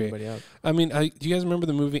history. Everybody up. I mean, do you guys remember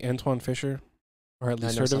the movie Antoine Fisher, or at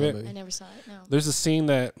least heard of it? I never saw it. No. There's a scene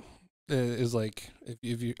that is like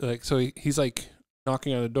if you like, so he's like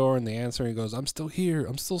knocking on the door and they answer. And he goes, "I'm still here.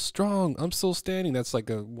 I'm still strong. I'm still standing." That's like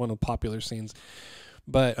one of the popular scenes.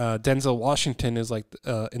 But Denzel Washington is like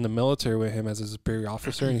in the military with him as a superior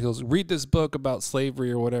officer, and he goes, "Read this book about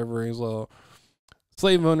slavery or whatever." And he's like,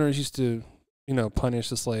 slave owners used to, punish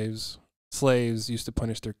the slaves. Slaves used to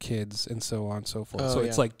punish their kids, and so on and so forth.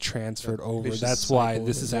 It's like transferred over. That's why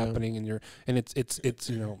this is happening, and it's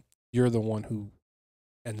you're the one who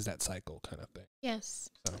ends that cycle, kind of thing. Yes.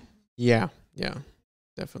 So. Yeah,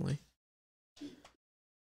 definitely.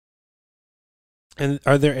 And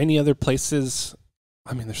are there any other places?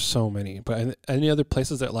 I mean, there's so many, but any other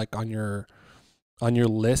places that like on your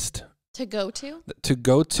list to go to?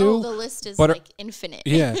 Oh, the list is like infinite.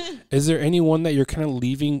 Yeah. Is there anyone that you're kind of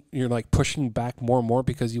leaving, you're like pushing back more and more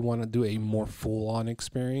because you want to do a more full-on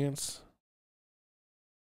experience?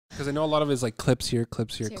 Because I know a lot of it is like clips here.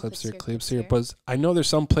 But I know there's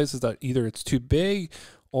some places that either it's too big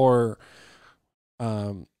or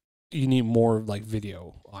you need more like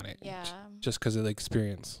video on it. Yeah. Just because of the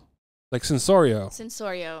experience. Like Sensorio.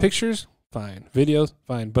 Pictures, fine. Videos,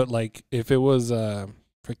 fine. But like if it was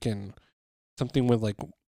freaking something with like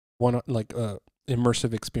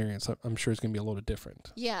immersive experience, I'm sure it's gonna be a little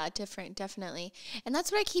different. Yeah, different, definitely. And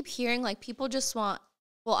that's what I keep hearing. Like people just want.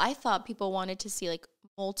 Well, I thought people wanted to see like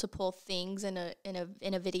multiple things in a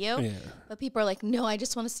video, but people are like, no, I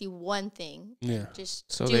just want to see one thing. Yeah,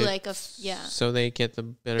 just so do so they get the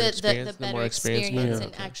better experience, the more experience,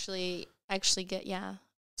 and actually get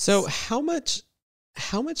So how much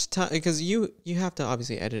time? Because you have to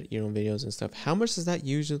obviously edit your own videos and stuff. How much does that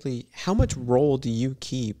usually? How much roll do you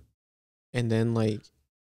keep? And then let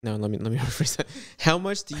me rephrase that. How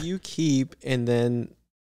much do you keep? And then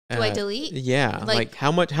do I delete? Yeah, like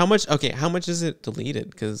how much? Okay, how much is it deleted?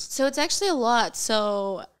 Because so it's actually a lot.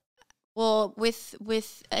 So, well, with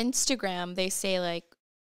Instagram, they say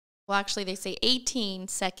they say 18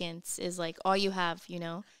 seconds is like all you have,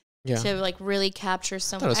 to like really capture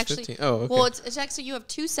someone. Actually, 15. Oh, okay. Well, it's actually you have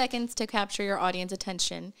 2 seconds to capture your audience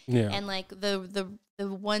attention. Yeah, and like the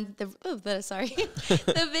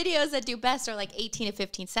videos that do best are like 18 to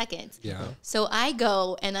 15 seconds. Yeah. So I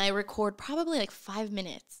go and I record probably like 5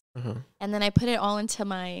 minutes. And then I put it all into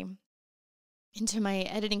my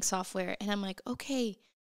editing software, and I'm like, okay,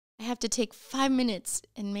 I have to take 5 minutes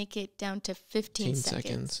and make it down to 15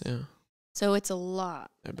 seconds. Yeah. So it's a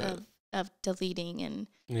lot of deleting and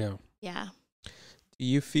yeah. Do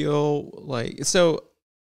you feel like some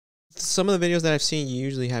of the videos that I've seen, you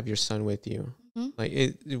usually have your son with you. Mm-hmm.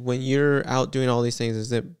 Like when you're out doing all these things,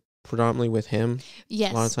 is it predominantly with him?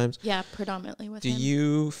 Yes. A lot of times. Yeah, predominantly with him. Do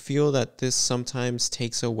you feel that this sometimes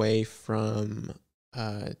takes away from,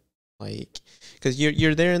 like, because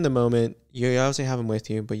you're there in the moment, you obviously have him with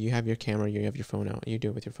you, but you have your camera, you have your phone out, you do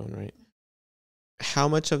it with your phone, right? How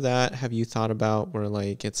much of that have you thought about where,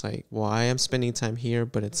 like, it's like, well, I am spending time here,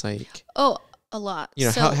 but it's like, oh, a lot. you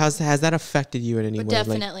know, So, how has that affected you in any way?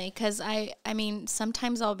 definitely, because I mean,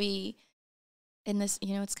 sometimes I'll be in this,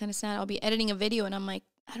 you know, it's kind of sad. I'll be editing a video and I'm like,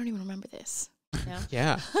 I don't even remember this. You know?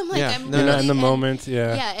 Yeah. I'm like, Yeah. I'm No, You're really, not in the and- moment.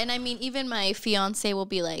 Yeah. Yeah, and I mean, even my fiance will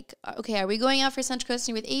be like, okay, are we going out for Central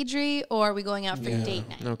Coasting with Adri, or are we going out for Yeah. date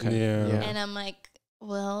night? Okay. Yeah. And I'm like,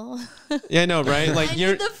 well, Yeah, I know, right? Like, I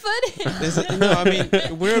you're. need the footage. No, I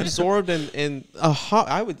mean, we're absorbed in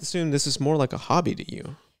I would assume this is more like a hobby to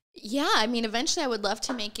you. Yeah, I mean, eventually I would love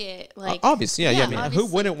to make it like Obviously, yeah. I mean, who obviously.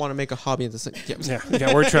 wouldn't want to make a hobby at the same?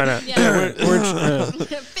 Yeah, we're trying to. Yeah. We're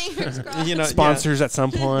fingers crossed. You know, sponsors at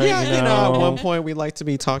some point. Yeah, you at one point we'd like to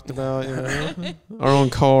be talked about. You know, our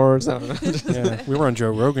own cars. I don't know. Yeah, we were on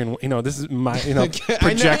Joe Rogan. You know, this is my. You know, Okay,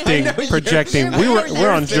 projecting. I know Projecting. you're-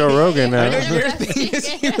 We're on Joe Rogan I know now. your thing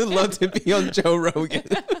is you would love to be on Joe Rogan.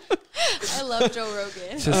 I love Joe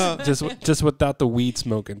Rogan. Just without the weed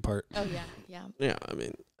smoking part. Oh yeah, yeah. Yeah, I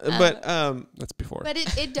mean, but That's before. But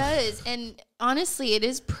it does, and honestly, it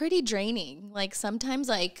is pretty draining. Like sometimes,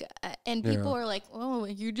 like, and people are like, "Oh,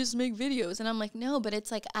 you just make videos," and I'm like, "No," but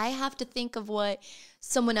it's like I have to think of what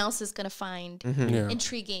someone else is gonna find Yeah.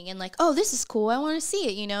 intriguing and like, "Oh, this is cool. I want to see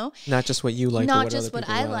it," you know, not just what you like, not but what just other what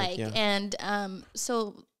people I like. Yeah. And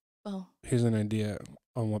so, oh, Here's an idea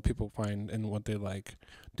on what people find and what they like.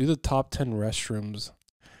 Do the top 10 restrooms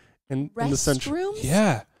in the central. Restrooms?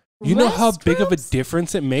 Yeah. You know how big of a Restrooms?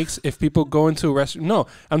 difference it makes if people go into a restroom? No,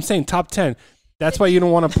 I'm saying top 10. That's why you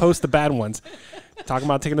don't want to post the bad ones. Talking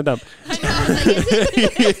about taking a dump. I know, I was like,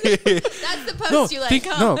 that's the post you like,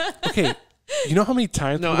 huh? No, okay. You know how many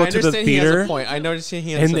times No, people I go to the understand he has theater a point. I noticed he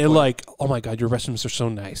has and a they're point. like, oh my God, your restrooms are so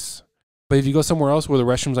nice. But if you go somewhere else where the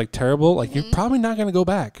restroom's like terrible, like you're probably not going to go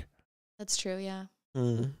back. That's true, yeah.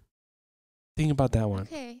 Think about that one.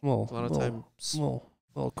 Okay. A lot of times.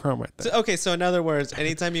 Little crumb right there. So in other words,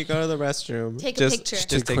 anytime you go to the restroom, Take a just picture. Just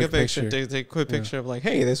Take a take a quick picture. picture. Take a quick Yeah. picture of like,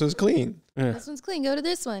 hey, this was clean. Yeah. This one's clean. Go to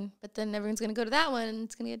this one. But then everyone's going to go to that one and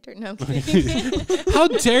it's going to get dirt. No, I'm kidding. How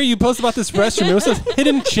dare you post about this restroom? It was a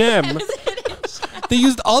hidden gem. They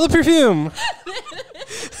used all the perfume.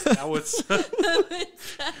 That was.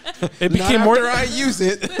 It became Not more. after I use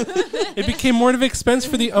it. It became more of an expense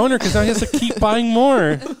for the owner because now he has to keep buying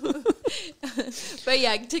more. But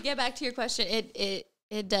yeah, to get back to your question, it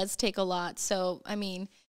does take a lot. So, I mean,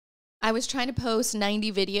 I was trying to post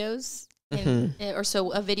 90 videos or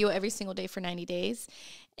so, a video every single day for 90 days.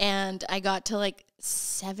 And I got to like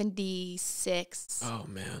 76. Oh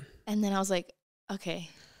man. And then I was like, okay,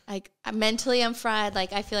 like mentally I'm fried.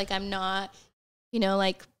 Like I feel like I'm not, you know,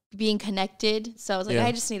 like being connected. So I was like, Yeah.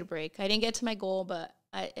 I just need a break. I didn't get to my goal, but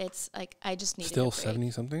it's like I just needed Still a break.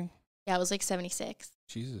 70 something. Yeah, it was like 76.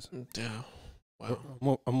 Jesus. Yeah.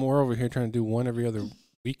 Wow. I'm more over here trying to do one every other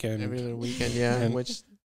weekend. Every other weekend, yeah. And Which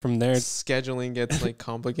from there, scheduling gets like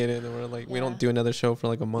complicated, and we're like, we Yeah. don't do another show for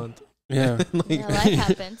like a month. yeah, Like, Yeah, life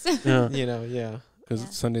happens. yeah. you know, yeah. Because Yeah.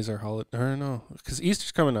 Sundays are holiday. I don't know. Because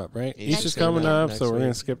Easter's coming up, right? Easter's Easter's coming coming up up, next so we're gonna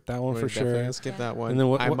week. skip that one We're for definitely sure. gonna skip that one. And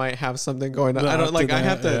then I might have something going on. I don't like. I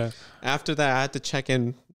have to after that. I have to check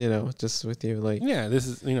in. You know, just with you, like. Yeah, this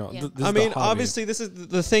is Yeah. this I is mean, the hobby. obviously, this is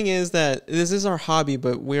the thing is that this is our hobby,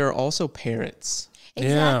 but we are also parents.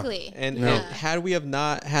 Exactly. And, Yeah. and had we have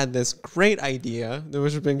not had this great idea, it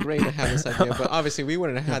would have been great to have this idea, but obviously we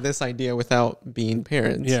wouldn't have had this idea without being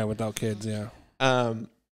parents. Yeah, without kids, yeah.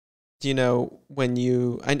 You know, when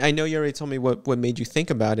you, I know you already told me what made you think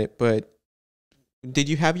about it, but did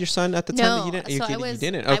you have your son at the time that you didn't? So You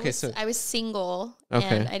didn't. Okay, I was single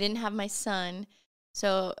Okay. and I didn't have my son.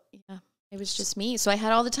 So yeah, it was just me. So I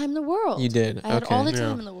had all the time in the world. you did. I had all the Yeah.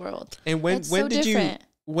 time in the world. And when That's so did different.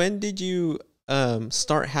 you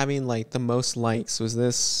start having like the most likes? Was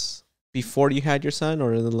this before you had your son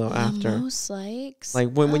or a little after? Most likes.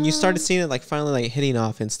 Like when you started seeing it, like finally like hitting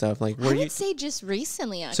off and stuff. Like I were you? would say just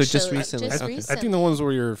recently, So actually. just recently, Just okay. recently. I think the ones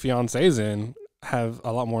where your fiance's in have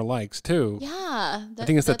a lot more likes too. Yeah. I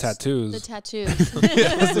think it's the that's tattoos. The tattoos.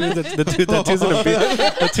 the tattoos and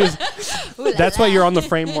the tattoos. Ooh la That's why la. you're on the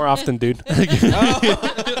frame more often, dude. I'm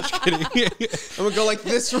gonna go like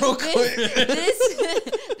this real quick.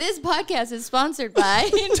 This podcast is sponsored by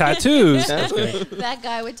Tattoos. that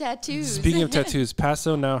guy with tattoos. Speaking of tattoos,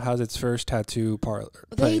 Paso now has its first tattoo parlor.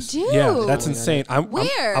 They place. do? Yeah, that's Oh my insane.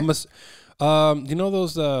 Where? You know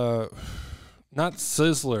those not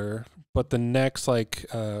Sizzler, but the next like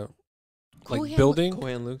Cool like Hand building. Cool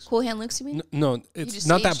Hand Luke's. Cool Hand Luke's, you mean? No, it's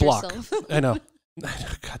not that aged block. yourself. I know.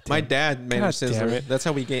 God My damn. dad managed God damn Sizzler. it. That's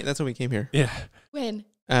how we came here. Yeah. When?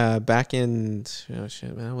 Back in oh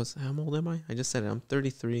shit, man, how old am I? I just said it. I'm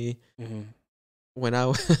 33. Mm-hmm. When I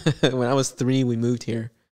when I was 3, we moved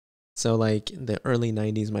here. So like in the early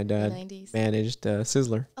 90s, my dad 90s. managed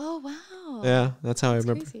Sizzler. Oh wow. Yeah, that's how That's I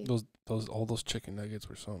remember. crazy. All those chicken nuggets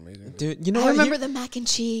were so amazing. Dude, you know I what? remember the mac and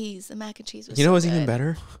cheese. The mac and cheese was You know so what's even good.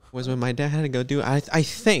 better was when my dad had to go do. I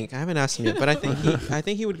think I haven't asked him yet, but I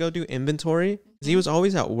think he would go do inventory because he was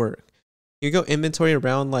always at work. You go inventory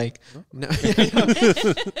around like no,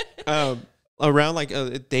 around like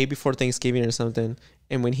a day before Thanksgiving or something.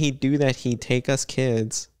 And when he'd do that, he'd take us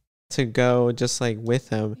kids to go just like with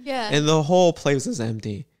him, Yeah. and the whole place was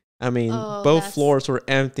empty. I mean, Oh, both that's- floors were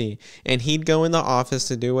empty, and he'd go in the office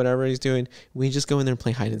to do whatever he's doing. We just go in there and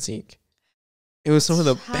play hide and seek. It was some of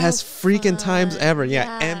the How best freaking times fun. ever. Yeah,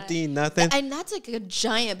 Yeah. empty, nothing. And that's like a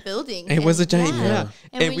giant building. It was a and giant, yeah. yeah.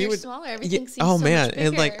 And, And when we you're would- smaller, Yeah, everything seems oh so man, much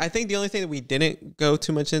and like bigger. I think the only thing that we didn't go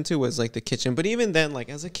too much into was like the kitchen. But even then, like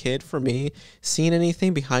as a kid, for me, seeing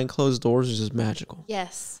anything behind closed doors is just magical,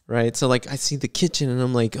 Yes. right? So like I see the kitchen and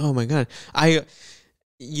I'm like, oh my god,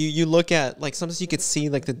 you look at like sometimes you could see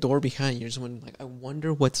like the door behind you. You're just wondering, like, I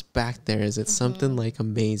wonder what's back there. Is it something like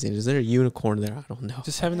amazing? Is there a unicorn there? I don't know.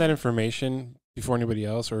 Just having that information before anybody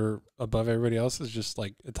else or above everybody else is just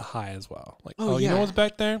like it's a high as well. Like, Oh, you know yeah. what's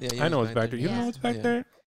back there? Yeah, you I know what's back there. You Yeah. know what's back Yeah. there?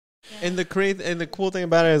 And the cool thing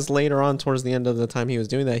about it is later on, towards the end of the time he was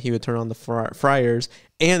doing that, he would turn on the fryers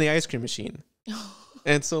and the ice cream machine.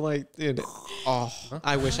 And so like, dude, oh,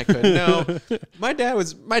 I wish I could. No, my dad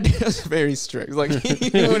was very strict. Like he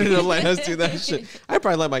wouldn't have let us do that shit. I'd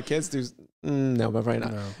probably let my kids do. No, but probably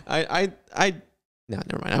not. No. No,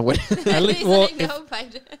 never mind. I wouldn't. At least, well,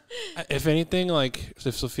 if if anything, like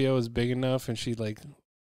if Sophia was big enough and she like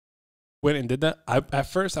went and did that, at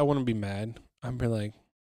first I wouldn't be mad. I'd be like,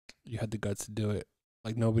 you had the guts to do it.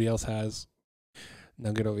 Like nobody else has.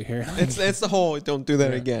 Now get over here. It's the whole don't do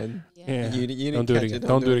that Yeah. again. Yeah. You didn't Don't do it catch again.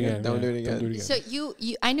 Don't do it again. Don't Yeah. do it again. Don't do it again. So you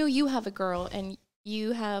I know you have a girl and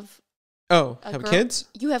you have Oh, a have girl? kids?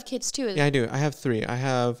 You have kids too. Yeah, I do. I have 3. I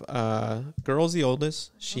have girl's the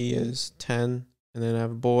oldest. She Okay. is 10, and then I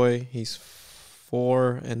have a boy. He's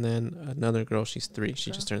 4, and then another girl. She's 3.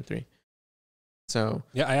 She just turned 3. So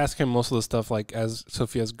Yeah, I ask him most of the stuff like as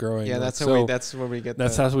Sophia's growing. yeah, like, that's so where we get.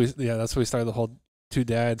 that's how we started the whole 2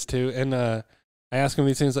 dads too. And I ask him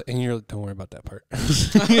these things, like, and you're like, don't worry about that part. I'm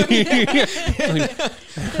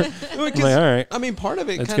like, all right, I mean, part of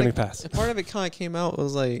it it's kind gonna of pass. came out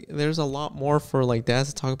was like there's a lot more for like dads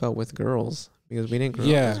to talk about with girls because we didn't grow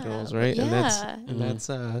Yeah. up as girls, right? Yeah. And that's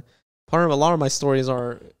part of a lot of my stories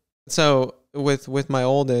are so with my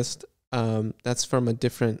oldest, that's from a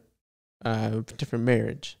different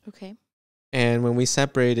marriage. Okay. And when we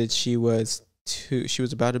separated, she was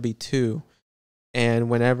about to be 2. And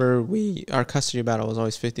whenever our custody battle was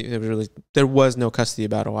always 50, there was no custody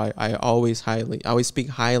battle. I always speak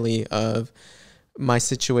highly of my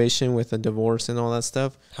situation with a divorce and all that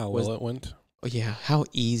stuff. How well it went. Oh yeah, how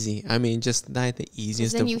easy. I mean, just not the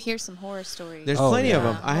easiest. Then you hear some horror stories. There's Oh, plenty of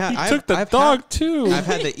yeah. them. He took the dog too. I've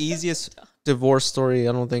had the easiest divorce story.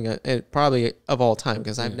 I don't think it probably of all time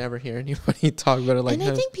because I've never heard anybody talk about it like and I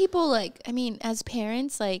that. think people like, I mean, as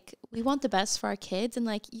parents, like we want the best for our kids, and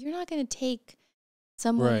like you're not gonna take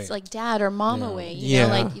someone's Right. like dad or mom Yeah. away. You know,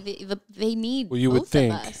 Yeah. like they need Well, you would both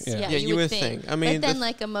think, of us. yeah. Yeah, you would think. I mean, but then the-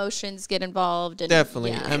 like emotions get involved. And,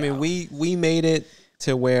 Definitely. Yeah. I mean, we made it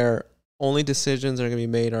to where only decisions are going to be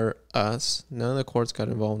made are us. None of the courts got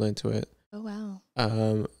involved into it. Oh wow.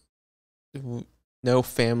 No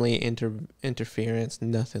family interference,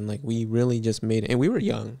 nothing. Like we really just made it, and we were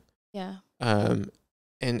young. Yeah. And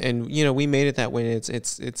you know, we made it that way.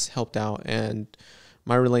 It's helped out, and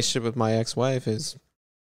my relationship with my ex-wife is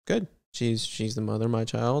good. She's the mother of my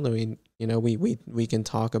child. I mean, you know, we can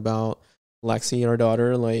talk about Lexi, our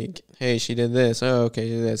daughter, like, hey, she did this. Oh, okay, she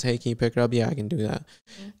did this. Hey, can you pick her up? Yeah, I can do that.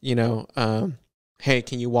 Mm-hmm. You know, hey,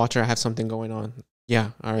 can you watch her? I have something going on.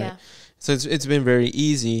 Yeah, all right. Yeah. So it's been very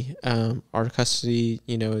easy. Our custody,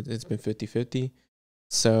 you know, it's been 50-50.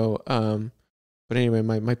 So, but anyway,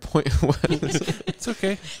 my point was, It's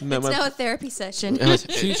okay. It's now a therapy session.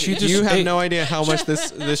 She just you have hey, no idea how much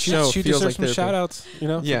this show she feels deserves like some therapy. shout outs, you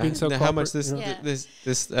know, Yeah, for being so how much corporate, this you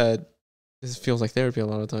know? this feels like therapy a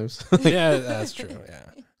lot of times. Yeah, that's true. Yeah.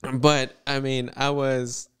 But I mean, I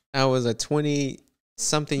was a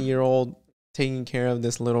 20-something-year-old taking care of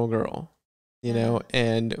this little girl, you know,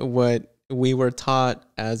 and what we were taught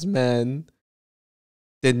as men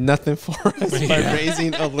did nothing for us by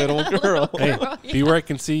raising a little girl. Hey, be where I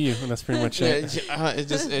can see you, and that's pretty much it. It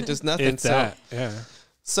just nothing. It's that, yeah.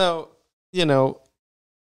 So, you know,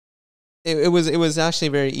 it was actually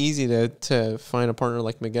very easy to find a partner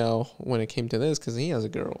like Miguel when it came to this, because he has a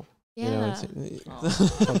girl. Yeah. You know,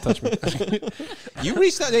 Don't touch me. You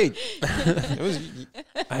reached that age. It was.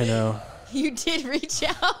 I know. You did reach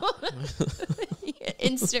out.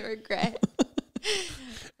 Instant regret.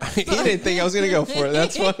 He didn't think I was gonna go for it.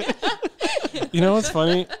 That's funny. You know what's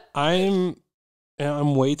funny? I'm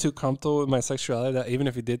way too comfortable with my sexuality that even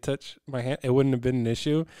if he did touch my hand, it wouldn't have been an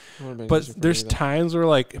issue. But there's times where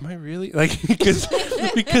like, am I really like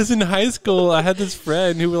because in high school I had this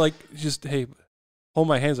friend who would like just, hey, hold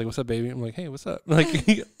my hands, like, what's up, baby? I'm like, hey, what's up? Like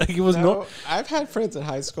it was no. I've had friends in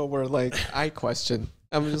high school where like I question.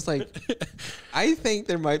 I'm just like, I think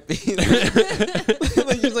there might be like,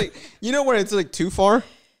 just like, you know, where it's like too far.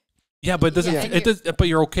 Yeah, but it doesn't. Yeah, It does. But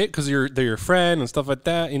you're okay because they're your friend and stuff like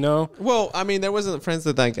that. You know. Well, I mean, there wasn't friends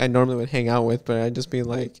that like I normally would hang out with, but I'd just be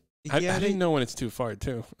like, I didn't know when it's too far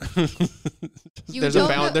too. There's a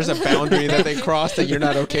boundary that they cross that you're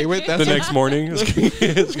not okay with. That's the next morning.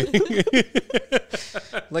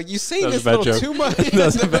 Like, you say That was this a bad little joke. too much. That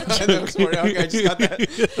was a bad joke. Okay, I just got that.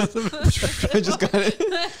 I just got it.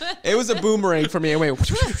 It was a boomerang for me. I went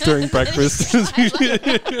during breakfast.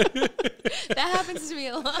 That happens to me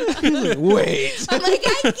a lot. Wait. I'm like,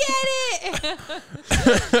 I get it.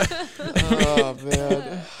 Oh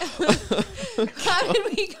man. How did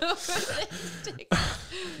we go from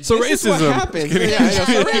this? So This is racism. what happens. Just Yeah, kidding. I know.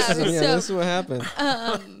 So Yeah, racism. Yeah, so- this is what happened.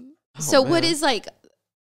 So what man. is like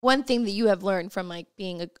one thing that you have learned from like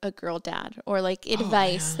being a girl dad, or like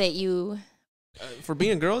advice that you For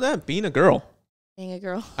being a girl, being a girl. being a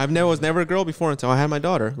girl? I was never a girl before until I had my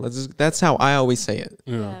daughter. That's how I always say it.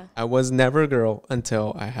 Yeah. I was never a girl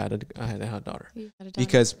until I had a daughter. You had a daughter.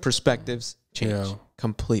 Because perspectives change Yeah.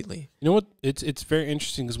 completely. You know what? It's very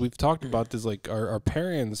interesting because we've talked about this. Like our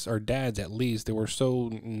parents, our dads, at least, they were so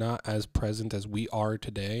not as present as we are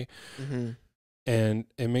today. Mm-hmm. And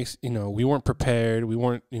it makes, we weren't prepared. We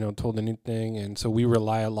weren't, told anything. And so we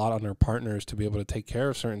rely a lot on our partners to be able to take care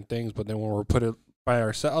of certain things. But then when we're put by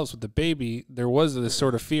ourselves with the baby, there was this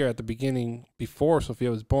sort of fear at the beginning before Sophia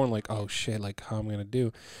was born, like, oh shit, like how am I going to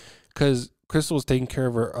do? Because Crystal was taking care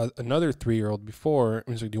of her another 3-year-old before. And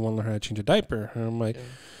he's like, do you want to learn how to change a diaper? And I'm like,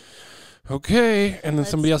 okay. And then Let's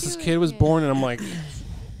somebody else's do kid it. was born, and I'm like,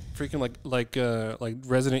 freaking like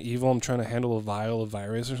Resident Evil. I'm trying to handle a vial of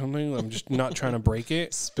virus or something. I'm just not trying to break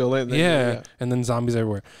it. Spill it. Yeah. And then zombies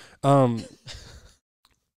everywhere.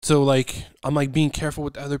 So like I'm like being careful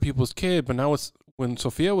with other people's kid, but now when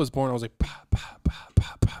Sophia was born, I was like, bah, bah, bah,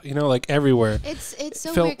 bah, bah, like everywhere. It's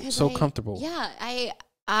so Felt weird 'cause so comfortable. Yeah,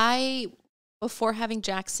 I before having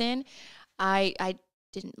Jackson, I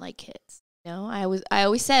didn't like kids. I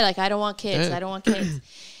always said like I don't want kids. Yeah. I don't want kids.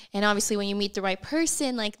 And obviously when you meet the right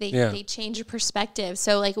person, like they change your perspective.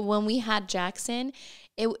 So like when we had Jackson,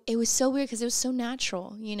 it was so weird because it was so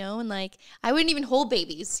natural, and like I wouldn't even hold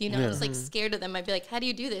babies, I was like scared of them. I'd be like, how do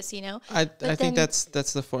you do this, I think that's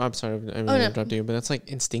the I'm sorry, I'm interrupting you, but that's like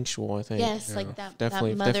instinctual. I think yes, like that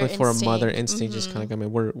definitely that mother for a mother instinct. instinct, just kind of. I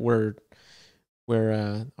mean, we're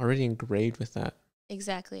already engraved with that.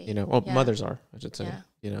 Exactly. Mothers are, I should say.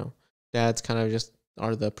 Yeah. Dads kind of just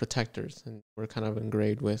are the protectors, and we're kind of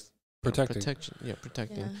engraved with Protecting.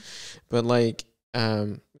 protecting. Yeah. But like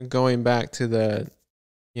going back to the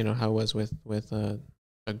how it was with a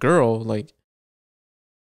girl, like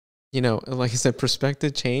like I said,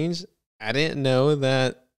 perspective change. I didn't know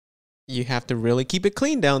that you have to really keep it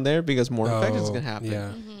clean down there because more infections can happen.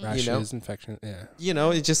 Yeah. Mhm. Rashes, infection. Yeah.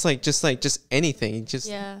 It's just anything.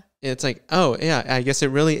 Yeah. It's like, oh yeah, I guess it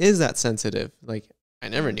really is that sensitive. Like I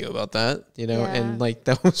never knew about that, and like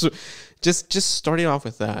that was just starting off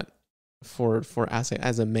with that for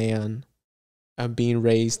as a man, being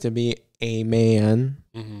raised to be a man,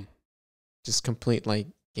 just complete like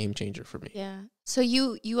game changer for me. Yeah. So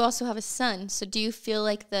you also have a son. So do you feel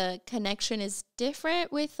like the connection is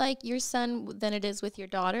different with like your son than it is with your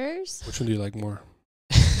daughters? Which one do you like more?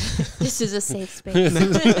 This is a safe space.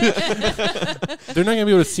 They're not gonna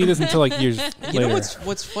be able to see this until like years later. You know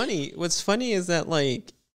what's funny? What's funny is that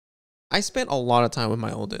like I spent a lot of time with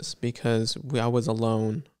my oldest because I was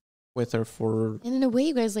alone with her for. And in a way,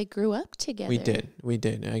 you guys like grew up together. We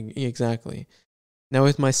did. Exactly. Now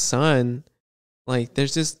with my son, like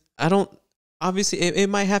there's just obviously it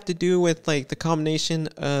might have to do with like the combination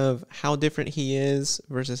of how different he is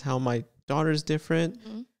versus how my daughter's different.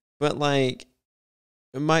 Mhm. But like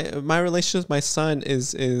my relationship with my son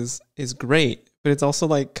is great, but it's also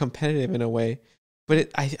like competitive in a way. But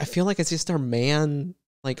I feel like it's just our man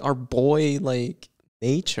like our boy like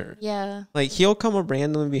nature. Yeah. Like he'll come up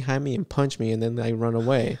randomly behind me and punch me, and then I run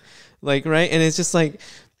away. Like, right? And it's just like,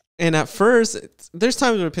 and at first there's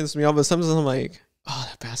times where it pisses me off, but sometimes I'm like, oh,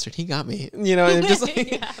 that bastard, he got me. You know, and just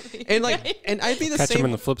like Yeah, and like and I'd be the Catch same him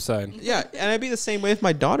on the flip side. Yeah, and I'd be the same way if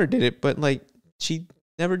my daughter did it, but like she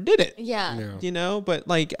never did it. Yeah. Yeah. You know, but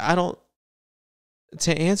like I don't,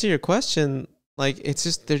 to answer your question, like it's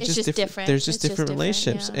just It's just different. There's just It's just different different,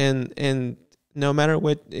 relationships, yeah. and no matter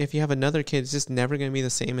what, if you have another kid, it's just never going to be the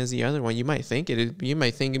same as the other one. You might think you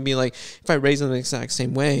might think it'd be like, if I raise them the exact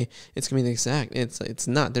same way, it's gonna be the exact. It's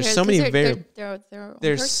not. There's so many variables.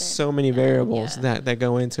 There's so many variables that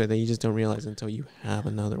go into it that you just don't realize until you have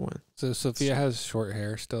another one. So Sophia has short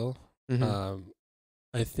hair still. Mm-hmm.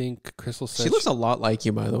 I think Crystal said She looks a lot like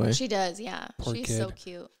you, by the way. She does, yeah. Poor She's kid. so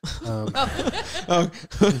cute. Oh,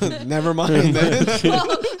 never mind then.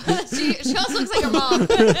 Well, she also looks like her mom.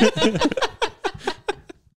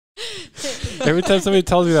 every time somebody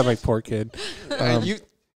tells me that, I'm like, poor kid.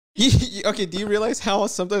 Okay, do you realize how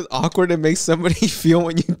sometimes awkward it makes somebody feel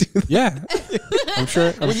when you do that? Yeah, I'm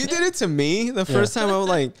sure. When you did it to me the first time, I was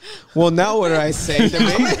like, well, now what do I say to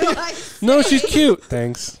me? No, she's cute.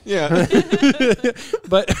 Thanks. Yeah.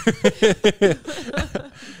 But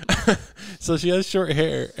so she has short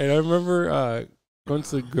hair, and I remember going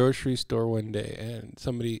to the grocery store one day, and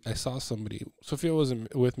I saw somebody. Sophia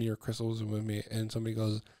wasn't with me, or Crystal wasn't with me, and somebody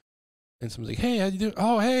goes. And someone's like, hey, how you doing?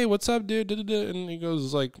 Oh, hey, what's up, dude? And he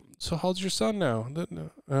goes like, so how's your son now?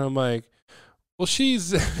 And I'm like, well,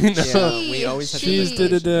 she's, you know, Yeah, we always have she's to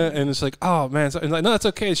and it's like, oh man, so, and like, no, that's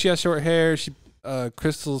okay. She has short hair. She,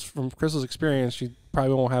 Crystal's experience, she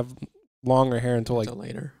probably won't have longer hair until like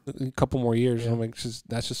later, a couple more years. Yeah. And I'm like,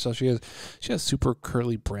 that's just how she is. She has super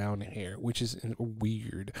curly brown hair, which is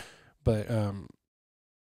weird, but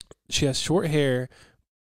she has short hair.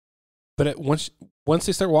 But once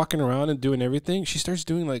they start walking around and doing everything, she starts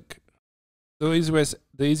doing like the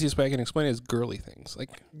easiest way I can explain it is girly things. Like,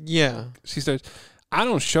 yeah, she starts. I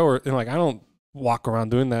don't show her, and like I don't walk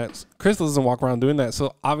around doing that. Crystal doesn't walk around doing that.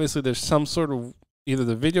 So obviously, there's some sort of either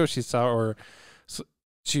the video she saw or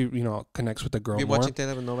she connects with the girl. You more. watching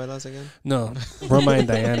telenovelas again? No, Roma and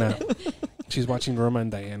Diana. She's watching Roma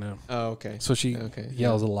and Diana. Oh, okay. So she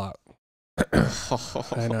yells a lot.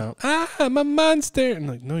 I know. I'm a monster. And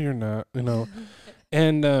like, no, you're not. You know.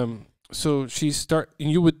 And so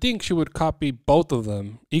you would think she would copy both of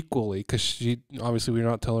them equally, because she obviously we're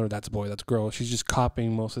not telling her that's boy, that's girl. She's just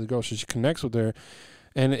copying most of the girls, so she connects with her.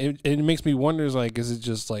 And it makes me wonder, is like, is it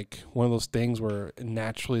just like one of those things where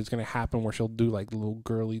naturally it's gonna happen, where she'll do like little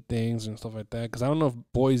girly things and stuff like that? Because I don't know if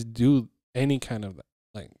boys do any kind of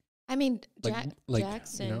like. I mean, like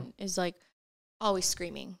Jackson is like always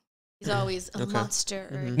screaming. He's always a monster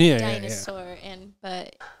or Yeah, dinosaur,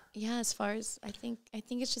 but yeah, as far as I think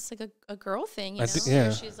it's just like a girl thing, you know.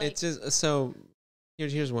 She's like, it's just so.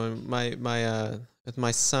 Here's one. With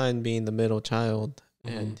my son being the middle child,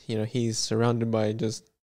 and he's surrounded by just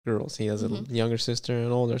girls. He has a younger sister and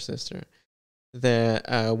an older sister.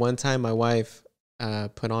 One time my wife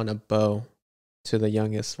put on a bow to the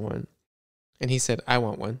youngest one, and he said, "I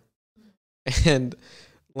want one," and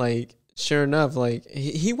like. Sure enough, like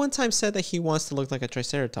he one time said that he wants to look like a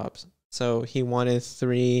triceratops, so he wanted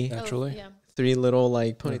three little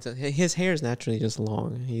like ponytails. Yeah. His hair is naturally just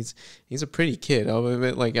long. He's a pretty kid.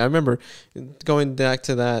 Like I remember going back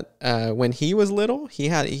to that when he was little.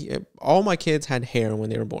 All my kids had hair when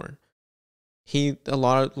they were born. A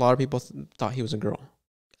lot of people thought he was a girl.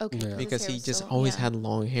 Okay, because he just always had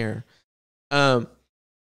long hair.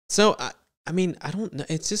 So I mean, I don't know.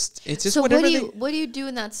 It's just so whatever. What do you do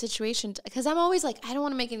in that situation? Because I'm always like, I don't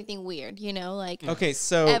want to make anything weird, like okay,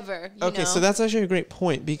 so ever. So that's actually a great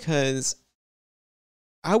point, because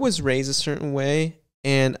I was raised a certain way,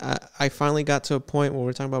 and I finally got to a point where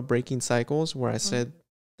we're talking about breaking cycles, where I said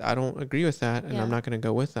I don't agree with that, and I'm not going to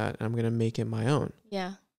go with that, and I'm going to make it my own.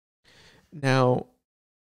 Yeah. Now,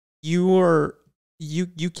 you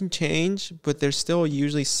can change, but there's still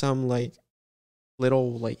usually some like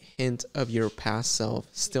little like hint of your past self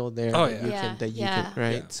still there that you can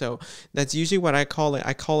right. Yeah. So that's usually what I call it.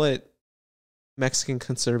 I call it Mexican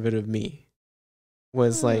conservative me.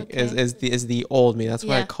 Was like is the old me. That's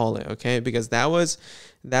what I call it. Okay, because that was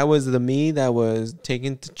the me that was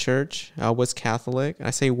taken to church. I was Catholic.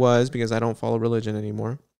 I say was because I don't follow religion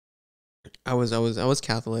anymore. I was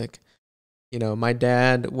Catholic. My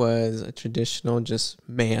dad was a traditional just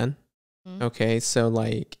man. Okay, so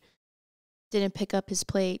like. Didn't pick up his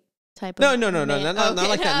plate type No, of not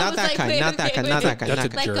like that. Not that kind. Not that kind. Not that kind. That's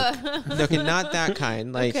a jerk. Okay, not that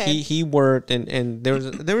kind. Like Okay. he worked and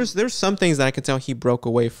there's some things that I could tell he broke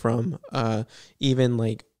away from. Even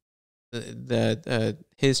like the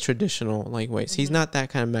his traditional like ways. He's not that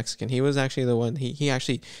kind of Mexican. He was actually the one.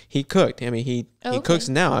 He cooked. I mean he cooks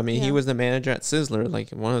now. I mean he was the manager at Sizzler. Like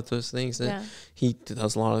one of those things that he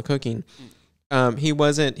does a lot of cooking. He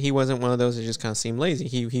wasn't one of those that just kind of seemed lazy.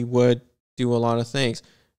 He would do a lot of things.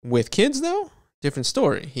 With kids though, different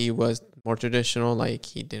story. He was more traditional. Like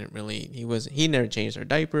he never changed their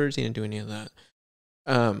diapers. He didn't do any of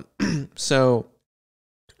that. So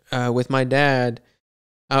with my dad,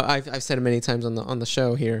 I've said it many times on the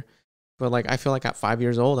show here, but like I feel like at 5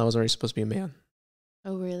 years old I was already supposed to be a man.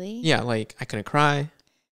 Oh really? Yeah, like I couldn't cry.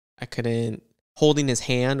 I couldn't holding his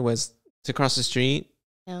hand was to cross the street.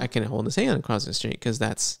 No. I couldn't hold his hand across the street because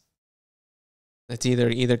that's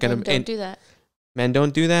either gonna don't do that. Men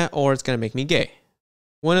don't do that, or it's gonna make me gay.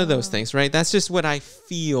 One of those things, right? That's just what I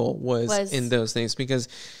feel was in those things because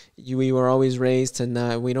we were always raised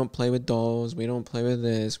to we don't play with dolls, we don't play with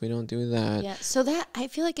this, we don't do that. Yeah, so that I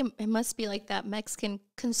feel like it must be like that Mexican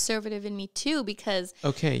conservative in me too because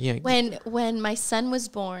when my son was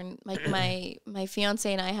born, like my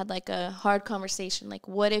fiance and I had like a hard conversation, like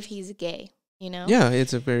what if he's gay, you know? Yeah,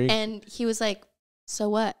 it's a very and he was like, so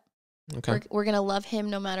what? Okay. We're gonna love him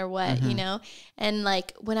no matter what, you know. And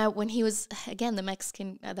like when he was again the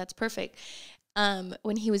Mexican, that's perfect.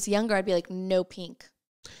 When he was younger, I'd be like, no pink,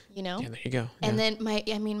 you know. Yeah, there you go. And then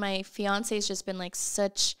my fiance's just been like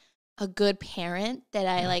such a good parent that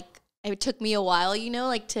I like. It took me a while, you know,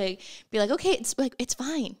 like to be like, okay, it's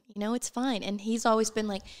fine, you know, it's fine. And he's always been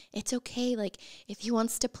like, it's okay. Like if he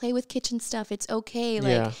wants to play with kitchen stuff, it's okay.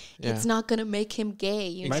 Like it's not going to make him gay,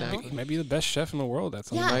 you know? He might be the best chef in the world.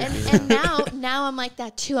 That's and now I'm like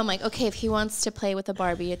that too. I'm like, okay, if he wants to play with a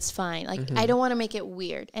Barbie, it's fine. Like I don't want to make it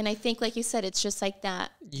weird. And I think like you said, it's just like that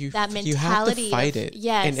mentality. You have to fight it.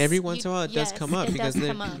 Yes. And every once in a while it does come up because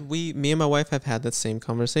me and my wife have had that same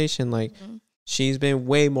conversation. Like, she's been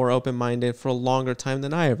way more open-minded for a longer time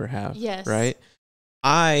than I ever have. Yes. Right?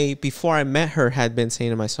 Before I met her, had been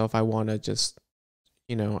saying to myself, I want to just,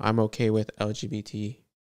 you know, I'm okay with LGBT,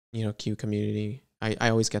 you know, Q community. I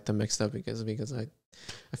always get them mixed up because I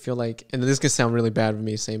feel like, and this could sound really bad for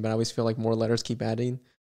me saying, but I always feel like more letters keep adding.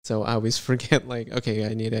 So I always forget like, okay,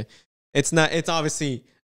 I need it's obviously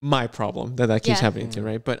my problem that keeps happening to,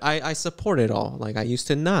 right? But I support it all. Like I used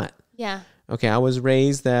to not. Yeah. Okay. I was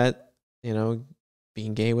raised that, you know,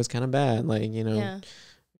 being gay was kind of bad. Like, you know,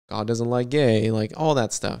 God doesn't like gay, like all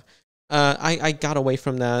that stuff. I got away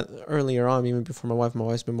from that earlier on, even before my wife. My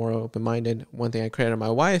wife's been more open-minded. One thing I credit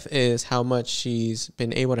my wife is how much she's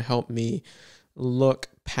been able to help me look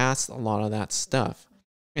past a lot of that stuff.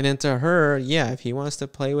 And then to her, if he wants to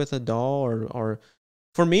play with a doll or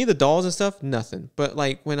for me, the dolls and stuff, nothing. But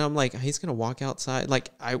like when I'm like, he's gonna walk outside, like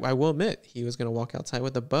I will admit he was gonna walk outside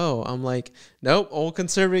with a bow. I'm like, nope, old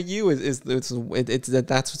conservative you it's that's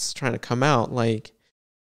what's trying to come out. Like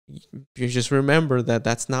you just remember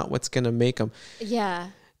that's not what's gonna make him. Yeah.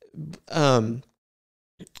 And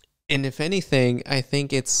if anything, I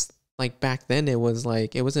think it's like back then it was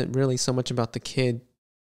like it wasn't really so much about the kid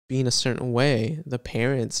being a certain way. The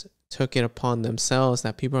parents took it upon themselves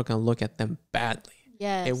that people are gonna look at them badly.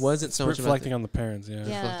 Yes. It wasn't so much reflecting on the parents.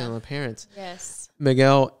 Reflecting on the parents. Yes.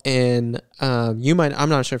 Miguel, and I'm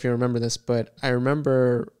not sure if you remember this, but I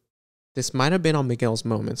remember this might have been on Miguel's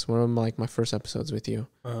Moments, one of my first episodes with you.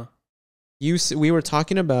 We were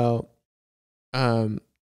talking about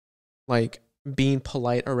like being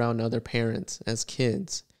polite around other parents as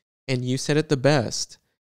kids, and you said it the best.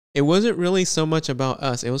 It wasn't really so much about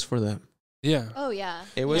us; it was for them. Yeah. Oh yeah.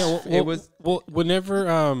 It was. Well,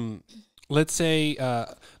 whenever let's say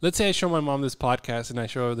I show my mom this podcast and I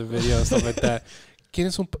show her the video and stuff like that.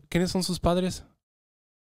 ¿Quiénes son sus padres?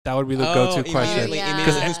 That would be the go-to question.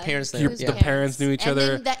 Because whose parents they the parents knew each other.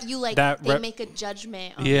 And then that you like, they make a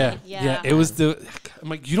judgment on it was I'm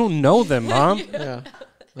like, you don't know them, Mom. Yeah.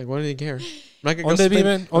 Like, what do you care? I'm not going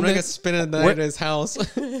to spend a night at his house.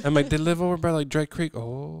 I'm like, they live over by like Dry Creek.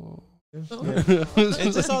 Oh.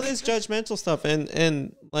 It's just all this judgmental stuff.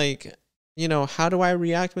 And like, you know, how do I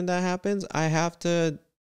react when that happens? I have to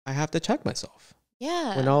check myself.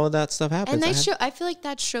 Yeah. When all of that stuff happens. And I feel like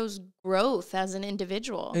that shows growth as an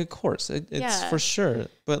individual. Of course. It's for sure.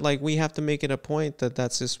 But like we have to make it a point that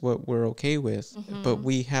that's just what we're okay with. Mm-hmm. But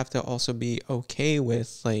we have to also be okay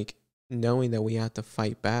with like knowing that we have to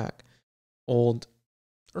fight back. Old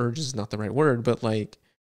urge is not the right word, but like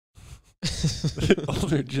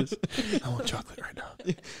old urges. I want chocolate right now.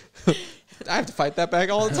 I have to fight that back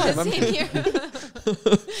all the time. Same here.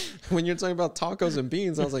 When you're talking about tacos and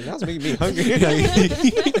beans, I was like, that's making me hungry.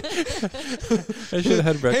 I should have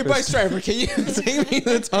had breakfast. Hey, bike driver, can you take me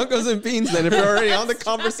the tacos and beans then if you're already on the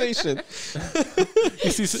conversation?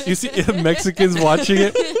 You see Mexicans watching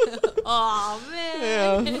it. Oh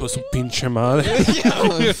man. Yeah. Put some pinche madre.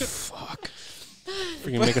 Yeah. Fuck.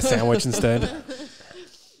 Freaking make a sandwich instead.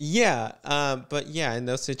 Yeah. But yeah, in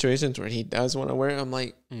those situations where he does want to wear it, I'm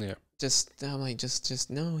like, Yeah. just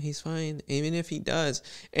no, he's fine. Even if he does.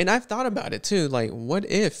 And I've thought about it too. Like, what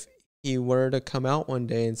if he were to come out one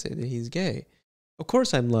day and say that he's gay? Of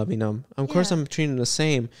course I'm loving him. Of course I'm treating him the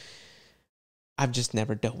same. I've just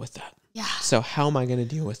never dealt with that. Yeah. So how am I going to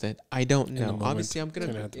deal with it? I don't know. Obviously, it's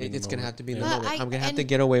going to have to be in the moment. I'm going to have to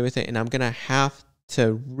get away with it, and I'm going to have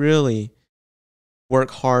to really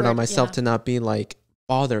work hard on myself to not be like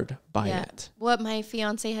bothered by it. What my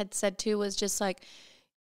fiance had said too was just like,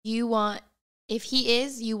 if he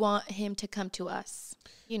is, you want him to come to us,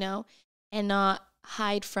 you know, and not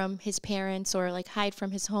hide from his parents or like hide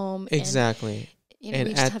from his home. Exactly.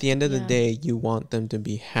 And at the end of the day, you want them to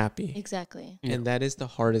be happy. Exactly. And that is the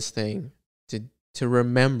hardest thing to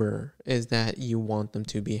remember, is that you want them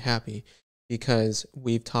to be happy, because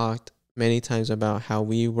we've talked many times about how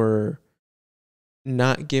we were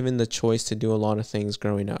not given the choice to do a lot of things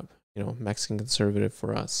growing up, you know, Mexican conservative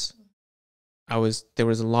for us. There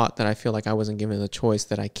was a lot that I feel like I wasn't given the choice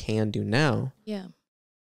that I can do now. Yeah.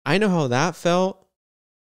 I know how that felt,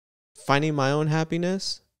 finding my own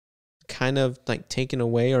happiness, kind of like taken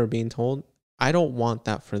away or being told. I don't want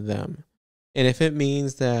that for them. And if it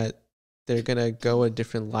means that they're going to go a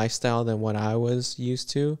different lifestyle than what I was used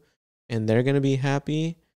to, and they're going to be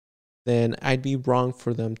happy, then I'd be wrong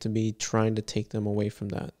for them to be trying to take them away from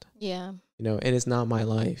that. Yeah. You know, it is not my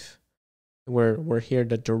life. We're here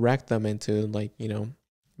to direct them into, like, you know,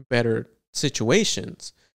 better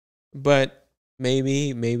situations. But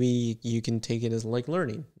maybe you can take it as like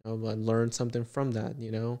learning. Learn something from that,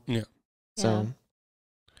 you know? Yeah. So,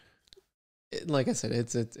 like I said,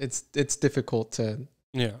 it's difficult to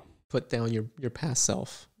put down your past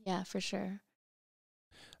self. Yeah, for sure.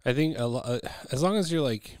 I think as long as you're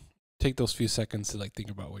like, take those few seconds to like think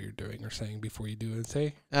about what you're doing or saying before you do it and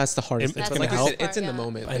say. That's the hardest thing. It's But like gonna you said, help. it's in the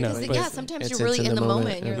moment. I know. Like, Yeah, sometimes you're really in the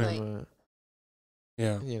moment. You're like,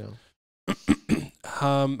 yeah. You know.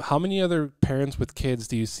 How many other parents with kids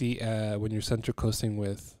do you see when you're Central Coasting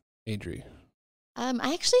with Adri?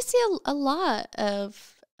 I actually see a lot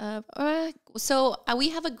of so we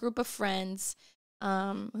have a group of friends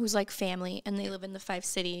who's like family, and they live in the 5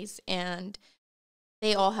 cities, and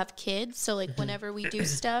they all have kids. So like whenever we do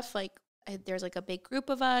stuff, like there's like a big group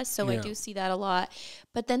of us, so I do see that a lot.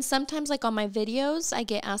 But then sometimes like on my videos, I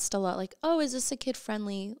get asked a lot like, oh, is this a kid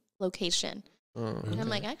friendly location? And I'm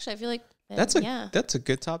like, actually, I feel like that's a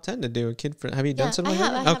good top 10 to do. A kid friendly. Have you done something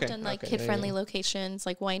like that? I have done like kid friendly locations,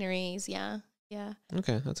 like wineries. Yeah.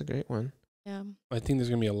 Okay, that's a great one. Yeah. I think there's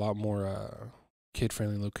gonna be a lot more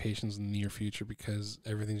kid-friendly locations in the near future because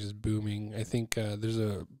everything's just booming. I think there's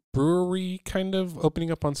a brewery kind of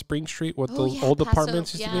opening up on Spring Street. Those old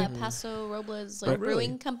apartments used to be. Yeah, Paso Robles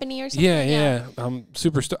brewing company or something. Yeah.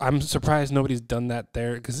 I'm surprised nobody's done that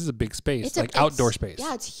there because this is a big space. It's like outdoor space.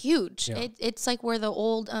 Yeah, it's huge. Yeah. It's like where the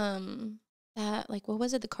old what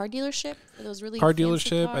was it? The car dealership? For those really car fancy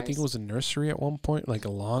dealership. cars? I think it was a nursery at one point, like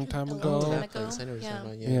a long time ago. That place. I know what you're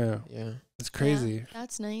talking about. Yeah. It's crazy. Yeah,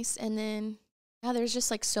 that's nice. And then there's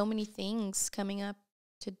just like so many things coming up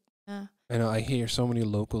to. I know. I hear so many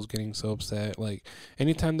locals getting so upset. Like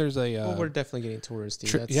anytime there's a. Well, we're definitely getting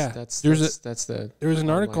touristy. There was an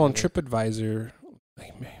article on TripAdvisor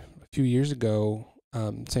like a few years ago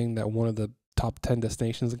saying that one of the top 10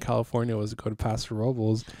 destinations in California was to go to Paso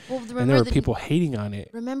Robles, and there were people hating on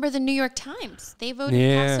it. Remember the New York Times? They voted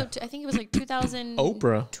Paso. I think it was like 2000.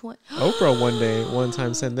 Oprah one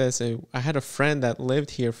time said this. I had a friend that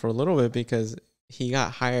lived here for a little bit because he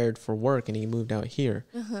got hired for work and he moved out here.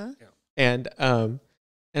 And I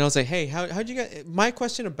was like, hey, how'd you get? My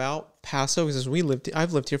question about Paso is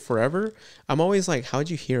I've lived here forever. I'm always like, how'd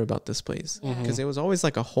you hear about this place? Because it was always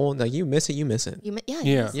like a whole, like you miss it. You miss it on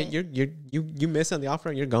the off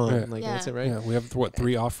ramp, you're gone. That's it, right? Yeah, we have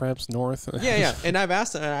 3 off ramps north. And I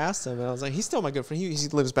asked him, and I was like, he's still my good friend. He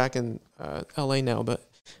lives back in LA now, but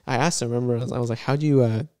I asked him. Remember, I was like, how'd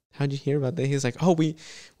you hear about that? He's like, oh,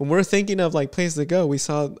 when we're thinking of like places to go, we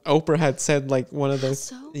saw Oprah had said like one of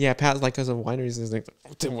those, Pat, like because of wineries. He's like,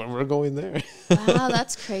 we're going there. Wow,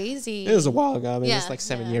 that's crazy. It was a while ago. I mean, it's like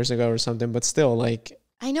 7 years ago or something, but still, like.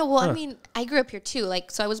 I know. Well, I mean, I grew up here too.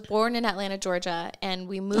 Like, so I was born in Atlanta, Georgia, and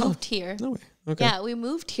we moved here. No way. Okay. Yeah, we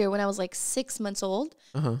moved here when I was like 6 months old.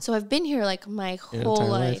 Uh-huh. So I've been here like my Your whole entire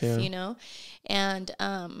life, life, yeah. you know? And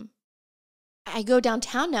I go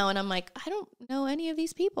downtown now and I'm like, I don't know any of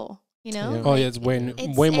these people, you know? Yeah. Oh, Like, yeah, it's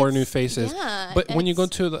way more new faces. Yeah. But when you go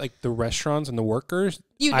to like the restaurants and the workers,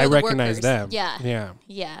 you know I the recognize workers. them. Yeah. Yeah.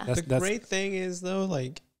 Yeah. The great thing is though,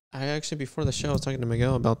 like I actually before the show I was talking to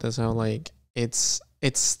Miguel about this, how like it's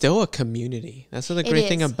still a community. That's what the great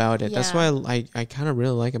thing about it. That's Yeah. why I kind of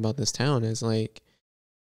really like about this town is like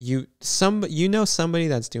you know somebody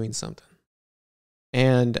that's doing something,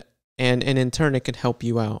 and in turn it could help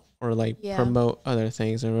you out or like Yeah. promote other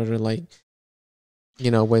things or whatever. Like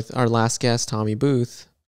with our last guest Tommy Booth,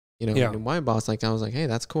 in Wine Boss, like I was like, hey,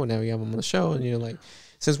 that's cool. Now we have him on the show, and like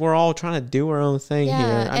since we're all trying to do our own thing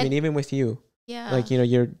here. I mean, even with you, like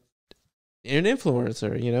you're an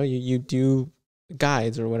influencer. You do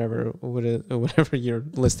guides or whatever you're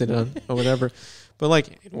listed on or whatever, but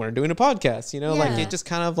like we're doing a podcast, like it just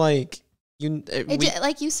kind of like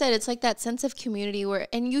like you said, it's like that sense of community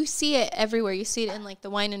and you see it everywhere. You see it in like the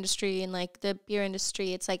wine industry and like the beer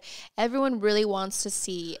industry. It's like everyone really wants to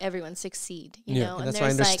see everyone succeed, you know? And that's why I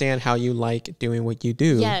understand how you like doing what you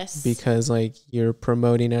do. Yes. Because like you're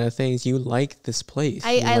promoting other things. You like this place.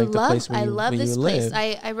 I love this place.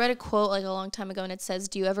 I read a quote like a long time ago and it says,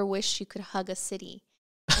 do you ever wish you could hug a city?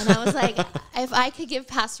 And I was like, if I could give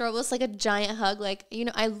Paso Robles like a giant hug, like,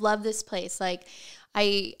 I love this place. Like,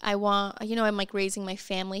 I want, I'm like raising my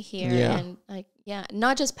family here and like,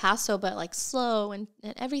 not just Paso, but like SLO and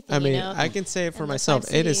everything, I mean, I can say it for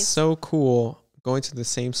myself. It is so cool going to the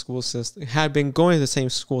same school system, had been going to the same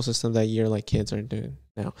school system that your like kids are doing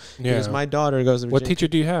now. Yeah. Because my daughter goes to Virginia. What teacher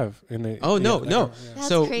do you have? No.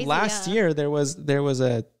 So crazy, last year there was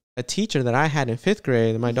a teacher that I had in 5th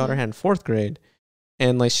grade and my daughter had in 4th grade.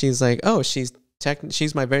 And like, she's like, oh, she's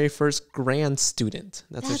my very first grand student.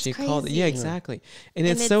 That's what she called it. Yeah, exactly. And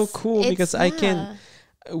it's so cool because I can,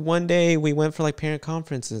 one day we went for like parent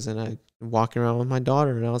conferences and I walking around with my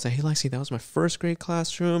daughter and I was like, hey, Lexi, that was my 1st grade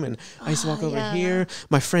classroom. And I used to walk over here.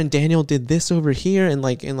 My friend Daniel did this over here. And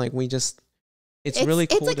we just, it's really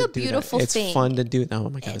cool. It's like a beautiful thing. It's fun to do. Oh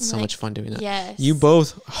my God, it's so much fun doing that.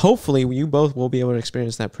 Yes. Hopefully you both will be able to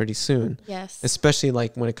experience that pretty soon. Yes. Especially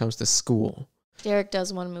like when it comes to school. Derek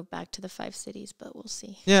does want to move back to the 5 cities, but we'll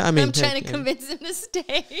see. Yeah, I mean, I'm trying to convince him to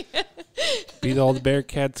stay. Beat all the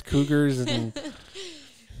Bearcats, Cougars, and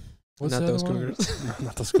not those Cougars. No,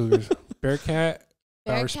 not those Cougars. Bearcat,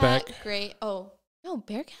 Bowerspec. Great. Oh no,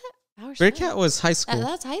 Bearcat. Bearcat was high school.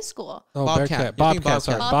 That's high school. Oh, Bobcat. Bobcat.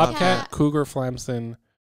 Sorry, Bobcat, Cougar, Flamston.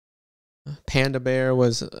 Panda Bear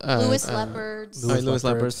was Louis Leopards. Louis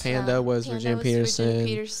Leopards. Panda was Virginia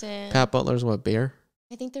Peterson. Pat Butler's what, Bear?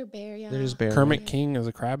 I think they're Bear, yeah. There's Bear. Kermit King is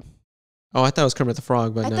a crab. Oh, I thought it was Kermit the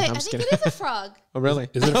Frog, but no, I'm just kidding. I think it is a frog. Oh, really?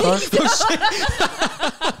 Is it a frog? I'm pretty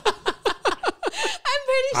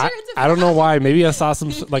sure it's a frog. I don't know why. Maybe I saw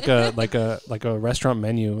some like a restaurant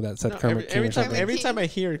menu that said Kermit King or something. Every time I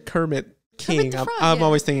hear Kermit King, I'm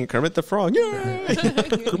always thinking Kermit the Frog. Yeah.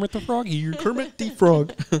 Kermit the Frog here. Kermit the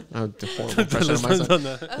Frog. Oh, horrible impression of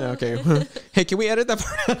myself. Okay. Hey, can we edit that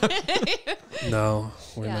part? No,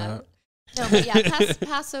 we're not. No, but yeah,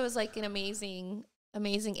 Paso is like an amazing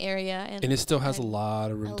area, and it still has a lot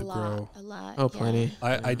of room to grow. A lot. Oh, plenty.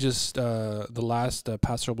 I just the last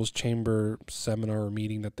Paso Robles Chamber seminar or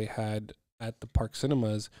meeting that they had at the Park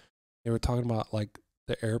Cinemas, they were talking about like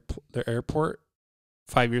the airport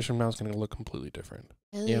 5 years from now is going to look completely different.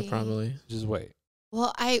 Really? Yeah, probably. Just wait.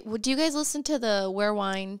 Well, do you guys listen to the Where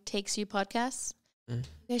Wine Takes You podcast? You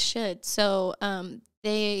guys should. So,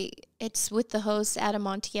 it's with the host Adam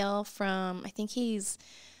Montiel from, I think he's,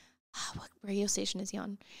 what radio station is he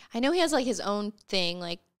on? I know he has like his own thing,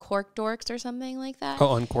 like Cork Dorks or something like that.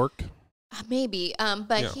 Oh, Uncorked? Maybe.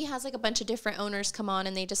 But he has like a bunch of different owners come on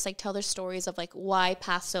and they just like tell their stories of like why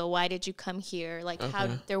Paso, why did you come here, like how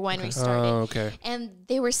their winery started. Oh, okay. And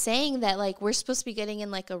they were saying that like we're supposed to be getting in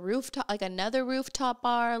like a rooftop, like another rooftop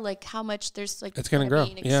bar, like how much there's like it's gonna grow.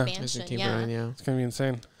 Expansion. It's gonna be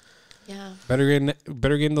insane. Yeah. Better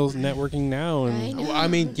get those networking now. And Well, I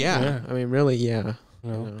mean, yeah. I mean, really, yeah.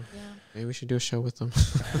 Yeah. Maybe we should do a show with them.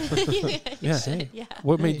 Yeah.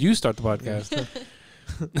 What made you start the podcast?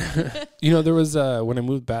 There was when I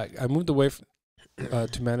moved back, I moved away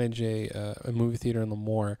to manage a movie theater in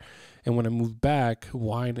Lemoore, and when I moved back,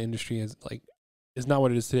 wine industry is not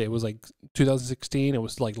what it is today. It was like 2016. It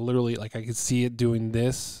was like literally like I could see it doing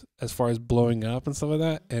this as far as blowing up and stuff like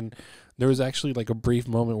that. And there was actually like a brief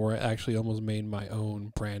moment where I actually almost made my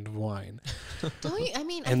own brand of wine.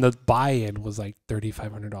 And the buy-in was like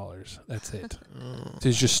 $3,500. That's it.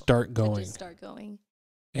 To just start going.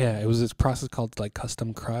 Yeah, it was this process called like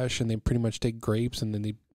custom crush, and they pretty much take grapes and then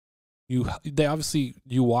they obviously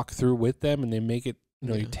you walk through with them and they make it, you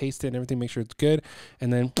know, you taste it and everything, make sure it's good,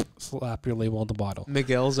 and then slap your label on the bottle.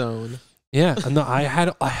 Miguel's own. Yeah, and I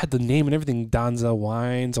had the name and everything, Danza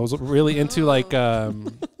Wines. I was really into like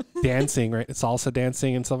dancing, right? Salsa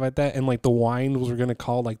dancing and stuff like that. And like the wine was, we're gonna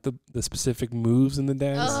call like the specific moves in the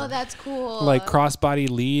dance. Oh, that's cool. Like crossbody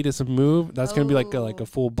lead is a move. That's gonna be like a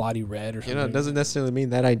full body red or something. You know, it doesn't necessarily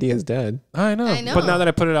mean that idea is dead. I know. But now that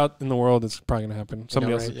I put it out in the world, it's probably gonna happen.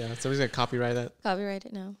 Somebody else. Right? Yeah, somebody's gonna copyright that. Copyright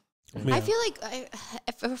it now. Yeah. I feel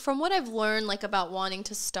like from what I've learned, like about wanting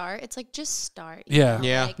to start, it's like just start. Yeah.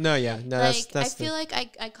 Yeah. Like, no. That's I feel like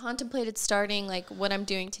I contemplated starting like what I'm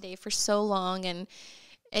doing today for so long, and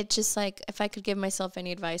it's just like, if I could give myself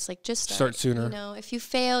any advice, like just start sooner. You know, if you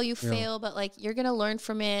fail, you fail, but like you're gonna learn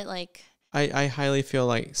from it. Like I highly feel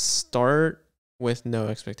like start with no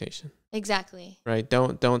expectation. Exactly. Right.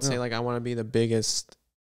 Don't say like I want to be the biggest.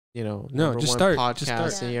 You know, no, just start.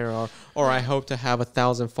 Podcast here, or I hope to have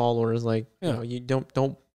 1,000 followers. Like, you know, you don't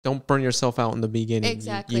burn yourself out in the beginning.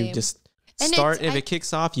 Exactly. You just start. If it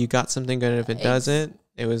kicks off, you got something good. If it doesn't,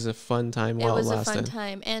 it was a fun time. It was a fun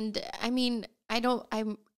time, and I mean, I don't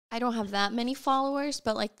have that many followers,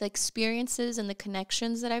 but like the experiences and the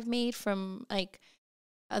connections that I've made from like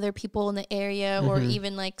other people in the area, or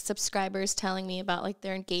even like subscribers telling me about like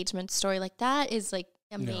their engagement story, like that is like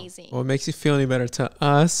amazing. Well, it makes you feel any better to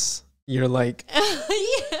us. You're like,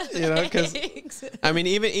 you know, because I mean,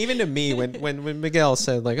 even to me, when Miguel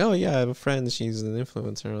said like, oh yeah, I have a friend, she's an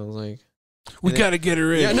influencer, I was like, we gotta get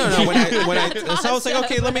her in. Yeah, no. So I was like,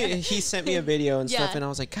 okay, he sent me a video and stuff, and I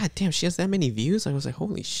was like, God damn, she has that many views. I was like,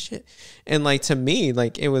 holy shit. And like to me,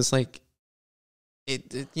 like it was like,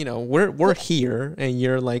 it you know, we're here, and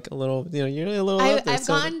you're like a little, you know, you're a little. I've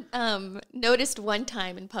gone noticed one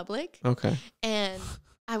time in public. Okay. And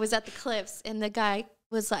I was at the Cliffs, and the guy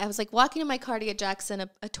was like, I was like walking in my car to get Jackson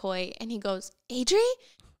a toy, and he goes, Adri?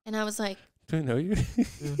 And I was like, do I know you?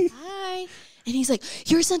 Hi. And he's like,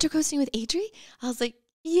 you're Central Coasting with Adri? I was like,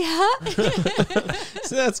 yeah.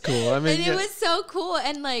 So that's cool. I mean, and it was so cool.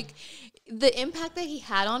 And like the impact that he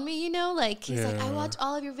had on me, you know, like he's like, I watch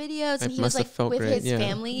all of your videos, and he was like with his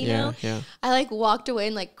family, you know. Yeah. I like walked away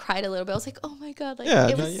and like cried a little bit. I was like, oh my God, like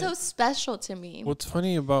it was so special to me. What's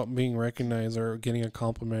funny about being recognized or getting a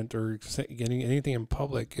compliment or getting anything in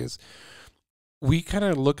public is we kind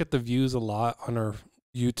of look at the views a lot on our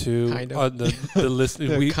YouTube, kind of. The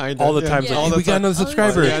listening, we kind of, all the times like, we got another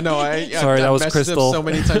subscriber. Yeah, no, sorry, that was Crystal. So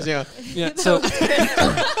many times, yeah. Yeah, so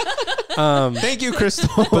thank you,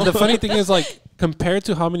 Crystal. But the funny thing is, like, compared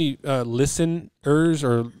to how many listeners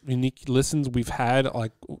or unique listens we've had,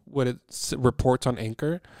 like what it reports on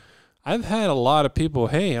Anchor, I've had a lot of people.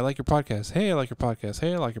 Hey, I like your podcast. Hey, I like your podcast.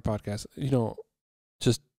 Hey, I like your podcast. You know,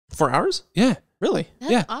 just for hours. Yeah, really.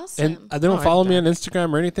 That's awesome. And they don't follow me on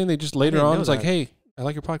Instagram or anything. They just later on, it's like, hey, I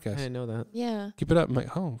like your podcast. I didn't know that. Yeah. Keep it up. I'm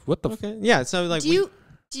like, oh, what the? Okay. Yeah. So like, do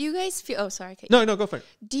you guys feel? Oh, sorry. Okay. No, go for it.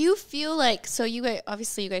 Do you feel like, so you guys,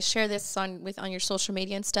 obviously you guys share this on your social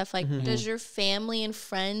media and stuff. Like, does your family and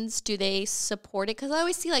friends, do they support it? Because I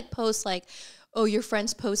always see like posts like, oh, your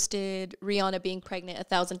friends posted Rihanna being pregnant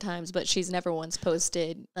 1,000 times, but she's never once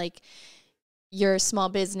posted like your small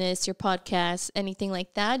business, your podcast, anything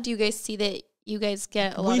like that. Do you guys see that you guys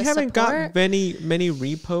get a lot of support? We haven't got many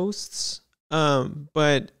reposts,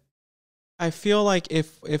 but I feel like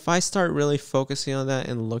if I start really focusing on that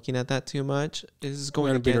and looking at that too much, this is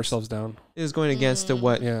going to beat ourselves down. It is going against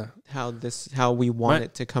to how we want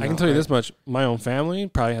it to come out. I can tell you this much: my own family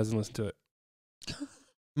probably hasn't listened to it.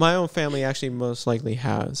 My own family actually most likely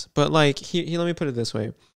has, but like let me put it this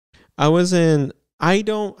way: I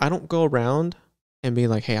don't go around and be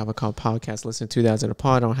like, hey, I have a podcast, listen to that as a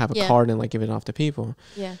pod. I don't have a card and like give it off to people.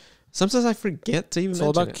 Yeah. Sometimes I forget to even mention it.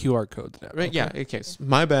 It's all about QR codes now. Right? Okay. Yeah. Okay.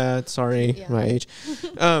 My bad. Sorry. My age.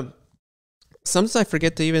 Sometimes I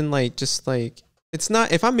forget to even like, just like, it's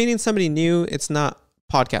not, if I'm meeting somebody new, it's not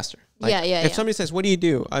podcaster. Like, if somebody says, what do you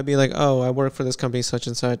do? I'd be like, oh, I work for this company, such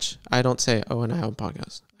and such. I don't say, oh, and I have a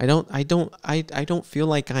podcast. I don't feel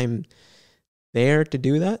like I'm there to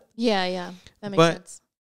do that. Yeah. That makes sense.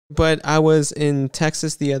 But I was in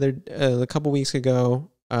Texas a couple weeks ago.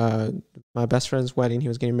 My best friend's wedding. He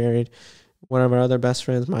was getting married. One of our other best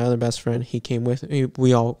friends, my other best friend, he came with me.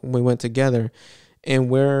 We went together, and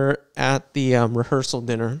we're at the rehearsal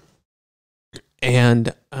dinner,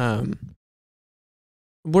 and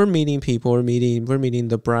we're meeting people. We're meeting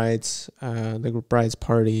the bride's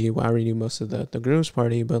party. Well, I already knew most of the groom's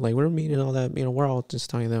party, but like we're meeting all that. You know, we're all just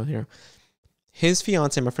talking about here. His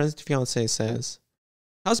fiance, my friend's fiance, says,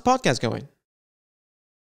 how's the podcast going?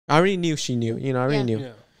 I already knew she knew. You know, I already knew.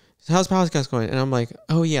 Yeah. So how's podcast going? And I'm like,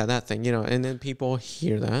 oh yeah, that thing, you know. And then people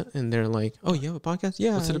hear that and they're like, oh, you have a podcast?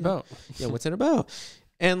 Yeah. What's it about? Yeah, what's it about?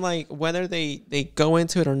 And like whether they go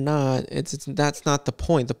into it or not, it's that's not the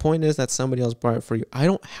point. The point is that somebody else brought it for you. I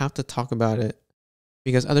don't have to talk about it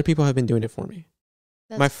because other people have been doing it for me.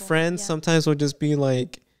 That's My cool. friends sometimes will just be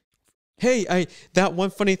like, hey, that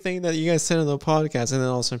one funny thing that you guys said on the podcast, and then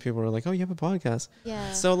all of a sudden people are like, oh, you have a podcast.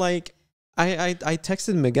 Yeah. So like I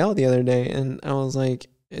texted Miguel the other day and I was like,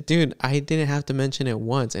 dude, I didn't have to mention it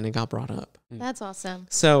once and it got brought up. That's awesome.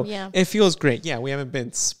 So Yeah. it feels great. Yeah, we haven't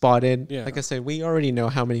been spotted. Yeah. Like I said, we already know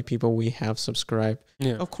how many people we have subscribed.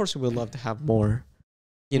 Yeah. Of course, we would love to have more.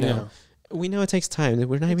 You know, Yeah. we know it takes time.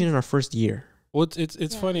 We're not even in our first year. Well, it's Yeah.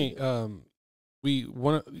 funny. We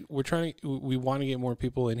want to get more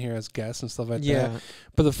people in here as guests and stuff like Yeah, that.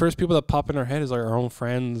 But the first people that pop in our head is like our own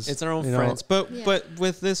friends. it's our own you know? friends. But Yeah. but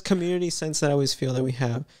with this community sense that I always feel that we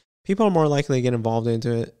have, people are more likely to get involved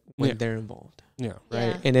into it when Yeah. they're involved. Yeah. Right.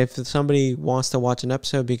 Yeah. And if somebody wants to watch an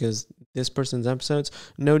episode because this person's episode's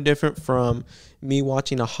no different from me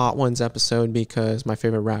watching a Hot Ones episode because my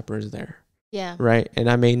favorite rapper is there. Yeah. Right. And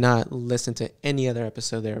I may not listen to any other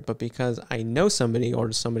episode there, but because I know somebody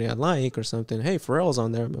or somebody I like or something, hey, Pharrell's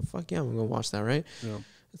on there, but fuck yeah, I'm going to watch that. Right. Yeah.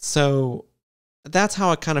 So that's how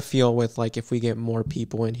I kind of feel with like if we get more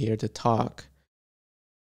people in here to talk,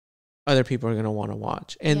 other people are going to want to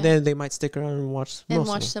watch. And Yeah. then they might stick around and watch And most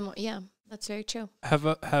watch of them. some more. Yeah. That's very true.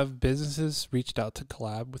 Have businesses reached out to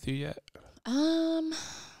collab with you yet? Trying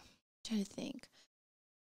to think.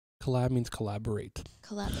 Collab means collaborate.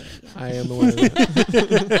 Collaborate. Yeah. I am aware of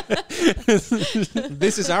that.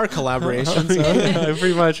 This is our collaboration. So. Yeah,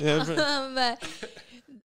 pretty much. But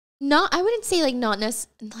not, I wouldn't say like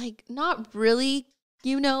not really,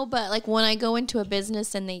 you know, but like when I go into a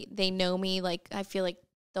business and they know me, like I feel like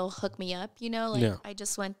they'll hook me up, you know, like Yeah. I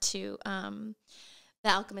just went to the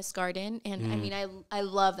Alchemist Garden and I mean I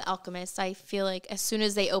love the Alchemist. I feel like as soon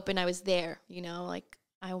as they opened I was there, you know, like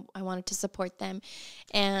I wanted to support them.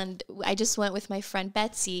 And I just went with my friend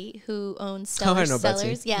Betsy, who owns Stellar I know Cellars.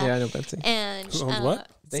 Betsy. Yeah. Yeah, I know Betsy. And Who owns what?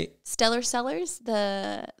 Stellar Cellars,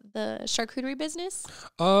 the charcuterie business.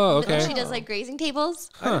 Oh, okay. She does like grazing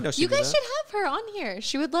tables. I didn't know she You did guys that. should have her on here.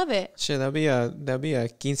 She would love it. Shit, that'd be a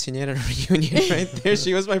quinceañera reunion right there.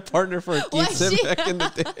 She was my partner for a Was quince she? back in the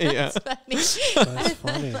day. Yeah. That's funny. That's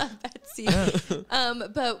funny. I love Betsy.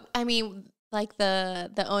 But I mean, like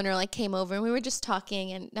the owner like came over and we were just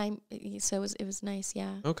talking and so it was nice.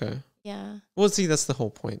 Yeah. Okay. Yeah. Well, see, that's the whole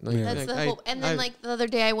point. Like, That's the whole. And then like the other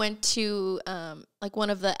day, I went to like one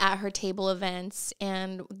of the At Her Table events,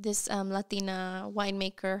 and this Latina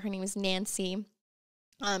winemaker, her name is Nancy.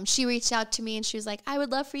 She reached out to me and she was like, "I would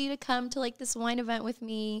love for you to come to like this wine event with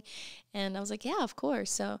me," and I was like, "Yeah, of course."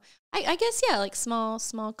 So I guess like small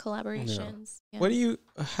collaborations. Yeah.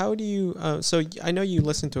 How do you? So I know you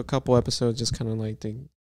listened to a couple episodes, just kind of like to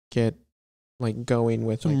get like going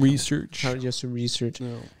with Some like, research. How just some research.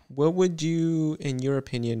 No. What would you, in your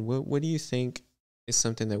opinion, what do you think is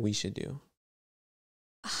something that we should do?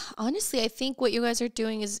 Honestly, I think what you guys are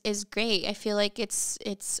doing is great. I feel like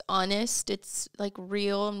it's honest, it's like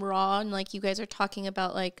real and raw, and like you guys are talking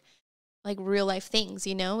about like real life things,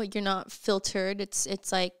 you know? You're not filtered.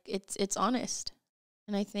 It's like it's honest.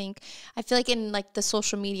 And I feel like in like the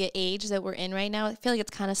social media age that we're in right now, I feel like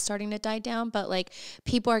it's kind of starting to die down, but like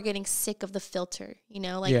people are getting sick of the filter, you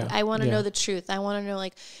know? Like I want to know the truth. I want to know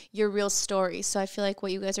like your real story. So I feel like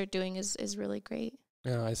what you guys are doing is really great.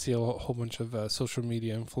 Yeah, I see a whole bunch of social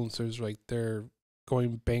media influencers, like they're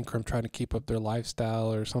going bankrupt trying to keep up their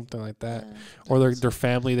lifestyle or something like that. Yeah. Or their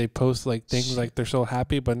family, they post like things like they're so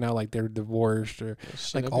happy, but now like they're divorced or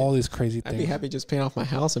like all these crazy I'd things. be happy just paying off my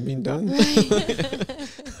house and being done. You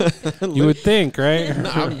would think, right?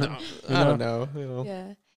 No, I don't know. You know.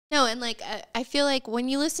 Yeah. No, and like I feel like when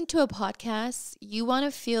you listen to a podcast, you want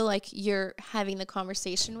to feel like you're having the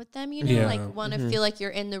conversation with them, you know, Yeah. like want to feel like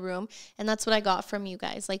you're in the room, and that's what I got from you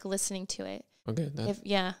guys, like listening to it. Okay,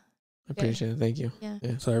 Yeah. I appreciate it. Thank you. Yeah.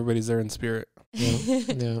 So everybody's there in spirit.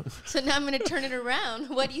 Yeah. So now I'm gonna turn it around.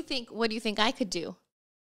 What do you think I could do?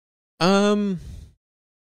 God,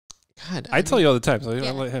 I tell you all the time, so Yeah.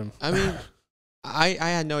 I'll let him. I mean, I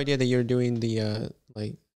had no idea that you're doing the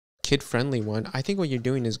like kid friendly one. I think what you're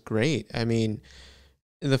doing is great. I mean,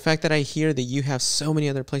 the fact that I hear that you have so many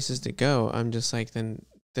other places to go, I'm just like, then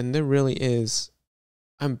there really is.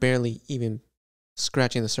 I'm barely even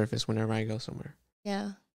scratching the surface whenever I go somewhere.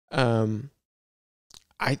 Yeah. I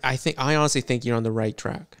honestly think you're on the right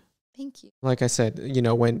track. Thank you. Like I said, you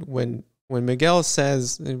know, when Miguel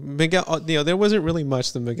says, you know, there wasn't really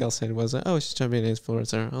much that Miguel said. It was like, oh, she's trying to be an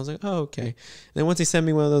influencer. I was like, oh, okay. And then once he sent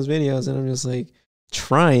me one of those videos, and I'm just like,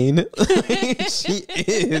 trying. She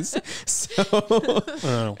is. So,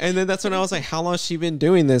 and then that's when I was like, how long has she been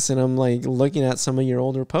doing this? And I'm like looking at some of your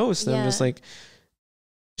older posts, and I'm just like,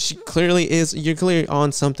 she clearly is. You're clearly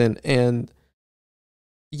on something. And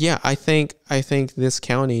yeah, I think this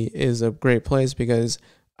county is a great place because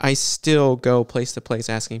I still go place to place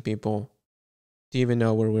asking people, do you even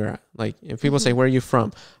know where we're at? Like, if people say, where are you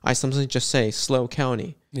from? I sometimes just say SLO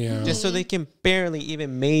County. Yeah. Just so they can barely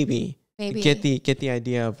even maybe get the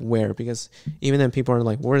idea of where, because even then people are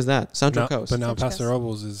like, where's that? Central Coast. But now Paso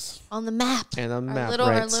Robles is on the map. And on the map, little,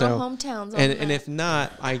 right? Our little hometowns. And if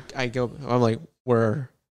not, I'm like, we're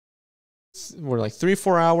like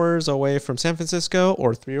 3-4 hours away from San Francisco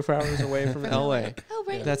or 3 or 4 hours away from LA. Oh,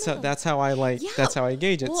 right. That's how I like. Yeah. That's how I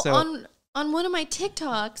gauge it. Well, so on one of my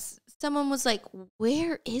TikToks, someone was like,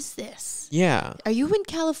 "Where is this? Yeah, are you in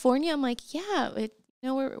California?" I'm like, "Yeah,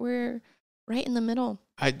 we're right in the middle."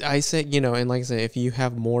 I say, and like I said, if you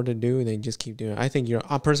have more to do, then just keep doing it. I think you're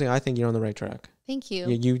on the right track. Thank you.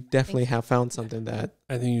 You definitely have found something that.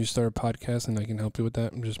 I think you start a podcast, and I can help you with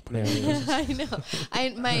that. I'm just putting I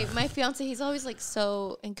know. My fiance, he's always like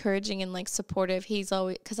so encouraging and like supportive. He's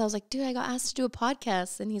always, because I was like, dude, I got asked to do a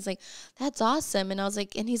podcast, and he's like, that's awesome. And I was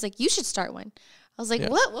like, and he's like, you should start one. I was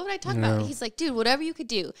like, what would I talk about? He's like, dude, whatever you could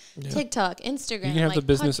do. TikTok, Instagram. You can have the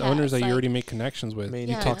business owners that you already make make connections with.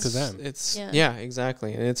 You talk to them.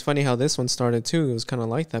 Exactly. And it's funny how this one started too. It was kind of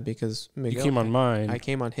like that because Miguel, you came on mine. I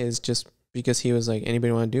came on his just because he was like,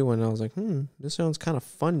 anybody want to do one? And I was like, this sounds kind of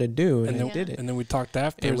fun to do. And then did it. And then we talked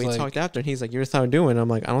after. And he's like, you ever thought of doing it? I'm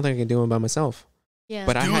like, I don't think I can do one by myself. Yeah.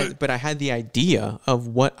 But I had the idea of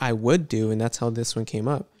what I would do, and that's how this one came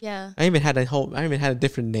up. Yeah. I even had a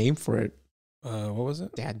different name for it. What was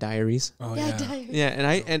it? Dad Diaries. Oh yeah. Diaries.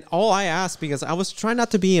 Yeah, and all I asked, because I was trying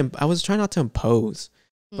not to impose,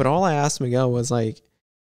 but all I asked Miguel was like,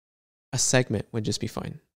 a segment would just be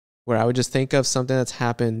fine, where I would just think of something that's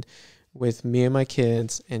happened with me and my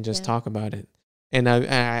kids and just talk about it. And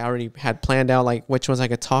I already had planned out like which ones I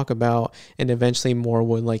could talk about, and eventually more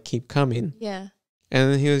would like keep coming. Yeah.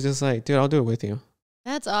 And then he was just like, dude, I'll do it with you.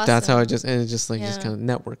 That's awesome. That's how it just, and it's just like, just kind of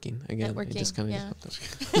networking again. Networking, it just kind of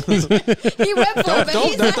He went for it,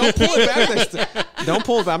 don't pull it back this time. Don't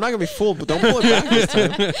pull it back. I'm not going to be fooled, but don't pull it back this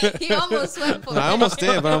time. He almost went for it. I almost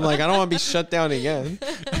did, but I'm like, I don't want to be shut down again.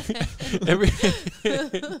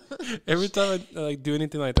 Every time I like do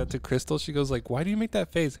anything like that to Crystal, she goes like, why do you make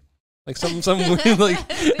that face? Like some weird,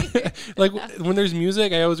 like when there's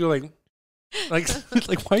music, I always go like why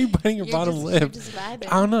are you biting your bottom lip? I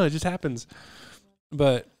don't know. It just happens.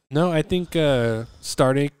 But no, I think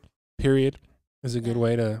starting period is a good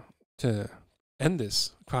way to end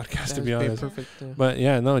this podcast, to be honest. Perfect. But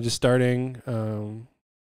yeah, no, just starting.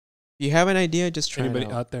 You have an idea, just try anybody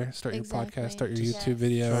it out there, start your podcast, start your YouTube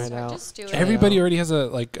video. Try it out. Just do it. Everybody already has a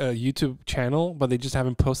YouTube channel, but they just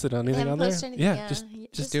haven't posted anything on there. Yeah, just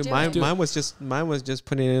do it. Mine was just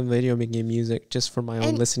putting in a video, making music just for my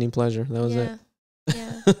own listening pleasure. That was it.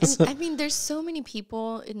 Yeah. And I mean, there's so many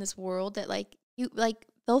people in this world that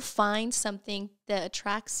they'll find something that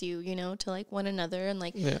attracts you, to like one another, and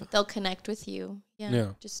like they'll connect with you.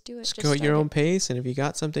 Yeah. Just do it. Just go at your own pace, and if you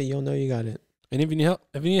got something, you'll know you got it. And if you need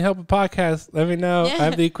help with podcasts, let me know. Yeah. I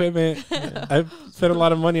have the equipment. I've spent a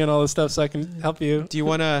lot of money on all this stuff, so I can help you. Do you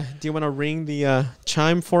wanna ring the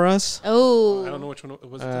chime for us? Oh, I don't know which one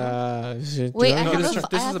was it. Wait, I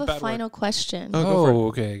have a final question.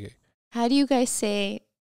 Okay. How do you guys say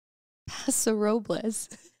Paso Robles?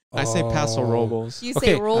 I say Paso Robles. You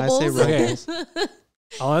say Robles? I say Robles.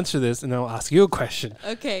 I'll answer this, and then I'll ask you a question.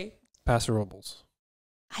 Okay. Paso Robles.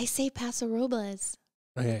 I say Paso Robles.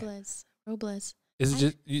 Okay. Robles. Is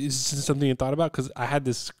it just something you thought about? Because I had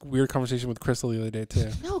this weird conversation with Crystal the other day, too.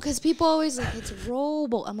 No, because people always like, it's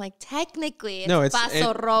Robles. I'm like, technically, it's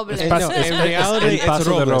Paso Robles. In reality, it's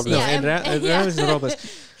Robles. Yeah, in reality, it's Robles.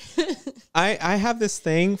 I have this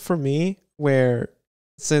thing for me where,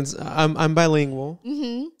 since I'm bilingual,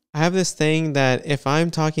 I have this thing that if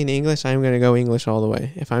I'm talking English, I'm going to go English all the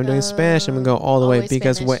way. If I'm doing Spanish, I'm going to go all the way.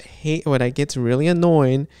 Because Spanish. what I gets really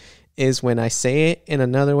annoying is when I say it in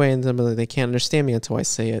another way and they can't understand me until I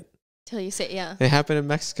say it. Till you say it, yeah. It happened in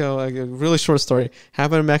Mexico. Like a really short story.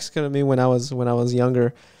 Happened in Mexico to me when I was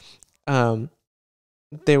younger.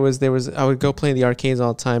 There was I would go play the arcades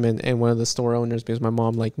all the time, and one of the store owners, because my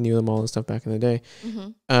mom knew them all and stuff back in the day.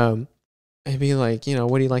 I'd be like,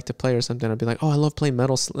 what do you like to play or something? I'd be like, oh, I love playing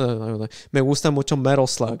Metal Slug. Me gusta mucho Metal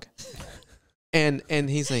Slug. And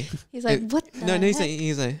he's like, what?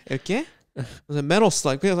 He's like, ¿el qué? I was like, Metal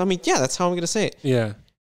Slug. Because, yeah, that's how I'm gonna say it. Yeah.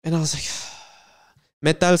 And I was like,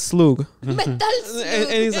 Metal Slug. Metal Slug. And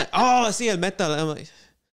he's like, oh, sí, el metal. I'm like,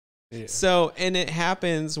 Yeah. So, and it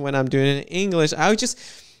happens when I'm doing it in English. I would just,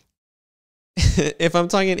 if I'm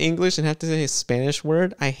talking in English and have to say a Spanish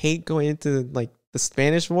word, I hate going into like the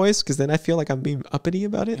Spanish voice because then I feel like I'm being uppity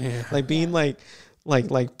about it, like being like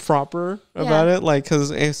proper about it. Like, because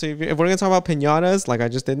so if we're gonna talk about piñatas, like I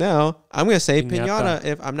just did now, I'm gonna say piñata.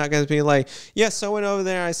 If I'm not gonna be like, yeah, so went over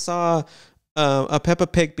there, I saw a Peppa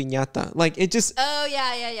Pig piñata. Like it just. Oh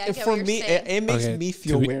yeah. For me, it makes me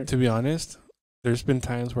feel weird. To be honest, there's been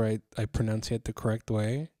times where I pronunciate the correct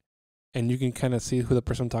way, and you can kind of see who the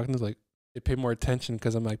person talking to is. Like they pay more attention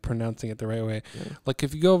because I'm like pronouncing it the right way. Yeah. Like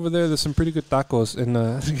if you go over there's some pretty good tacos, and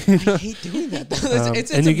I hate doing that.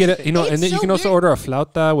 It's and you get it, and then you can also order a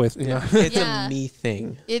flauta with. It's a me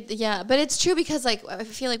thing. But it's true because like I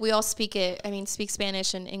feel like we all speak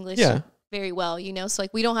Spanish and English. Yeah. Very well, so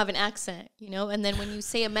like we don't have an accent, and then when you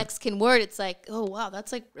say a Mexican word, it's like, oh wow,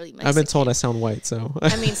 that's like really Mexican. I've been told I sound white, so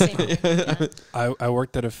I mean, same. Yeah. I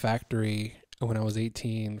worked at a factory when I was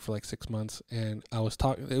 18 for like 6 months, and I was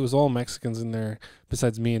talking. It was all Mexicans in there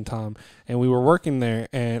besides me and Tom, and we were working there,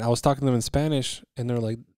 and I was talking to them in Spanish, and they're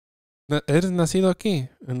like, "Eres nacido aquí?"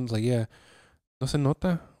 And I was like, "Yeah, no se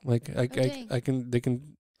nota." Like they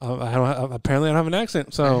can. Apparently, I don't have an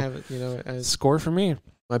accent, so I have it, score for me.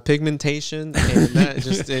 My pigmentation and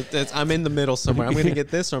that I'm in the middle somewhere. I'm gonna get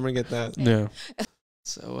this or I'm gonna get that. Yeah.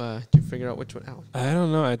 So you figure out which one. Oh. I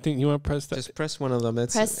don't know. I think you want to press that. Just press one of them.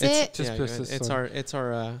 Press it. Just press this. It's our.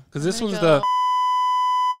 Because this one's the.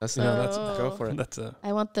 That's not. That's go for it. That's a.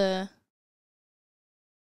 I want the.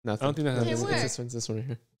 Nothing. I don't think that has. It's this one right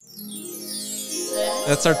here.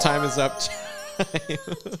 That's our time is up.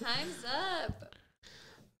 Time's up.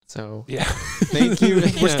 So yeah, thank you.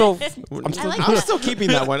 I'm still keeping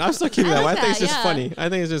that one. I'm still keeping that one. I think it's just funny. I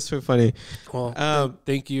think it's just funny. Well,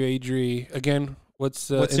 thank you, Adri. Again, what's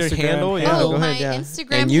your handle? Yeah, go ahead. My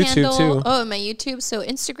Instagram and YouTube handle. Too. Oh, my YouTube. So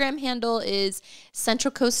Instagram handle is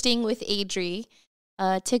CentralCoastingwithAdri.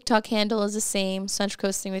 TikTok handle is the same,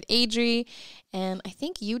 CentralCoastingwithAdri, and I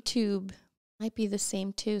think YouTube might be the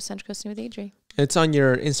same too, CentralCoastingwithAdri. It's on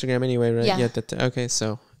your Instagram anyway, right? Yeah. Okay,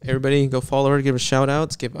 so everybody go follow her, give her shout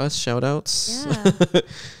outs, give us shout outs. Yeah.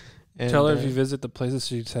 And, tell her if you visit the places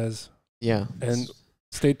she says. Yeah. And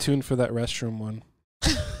stay tuned for that restroom one.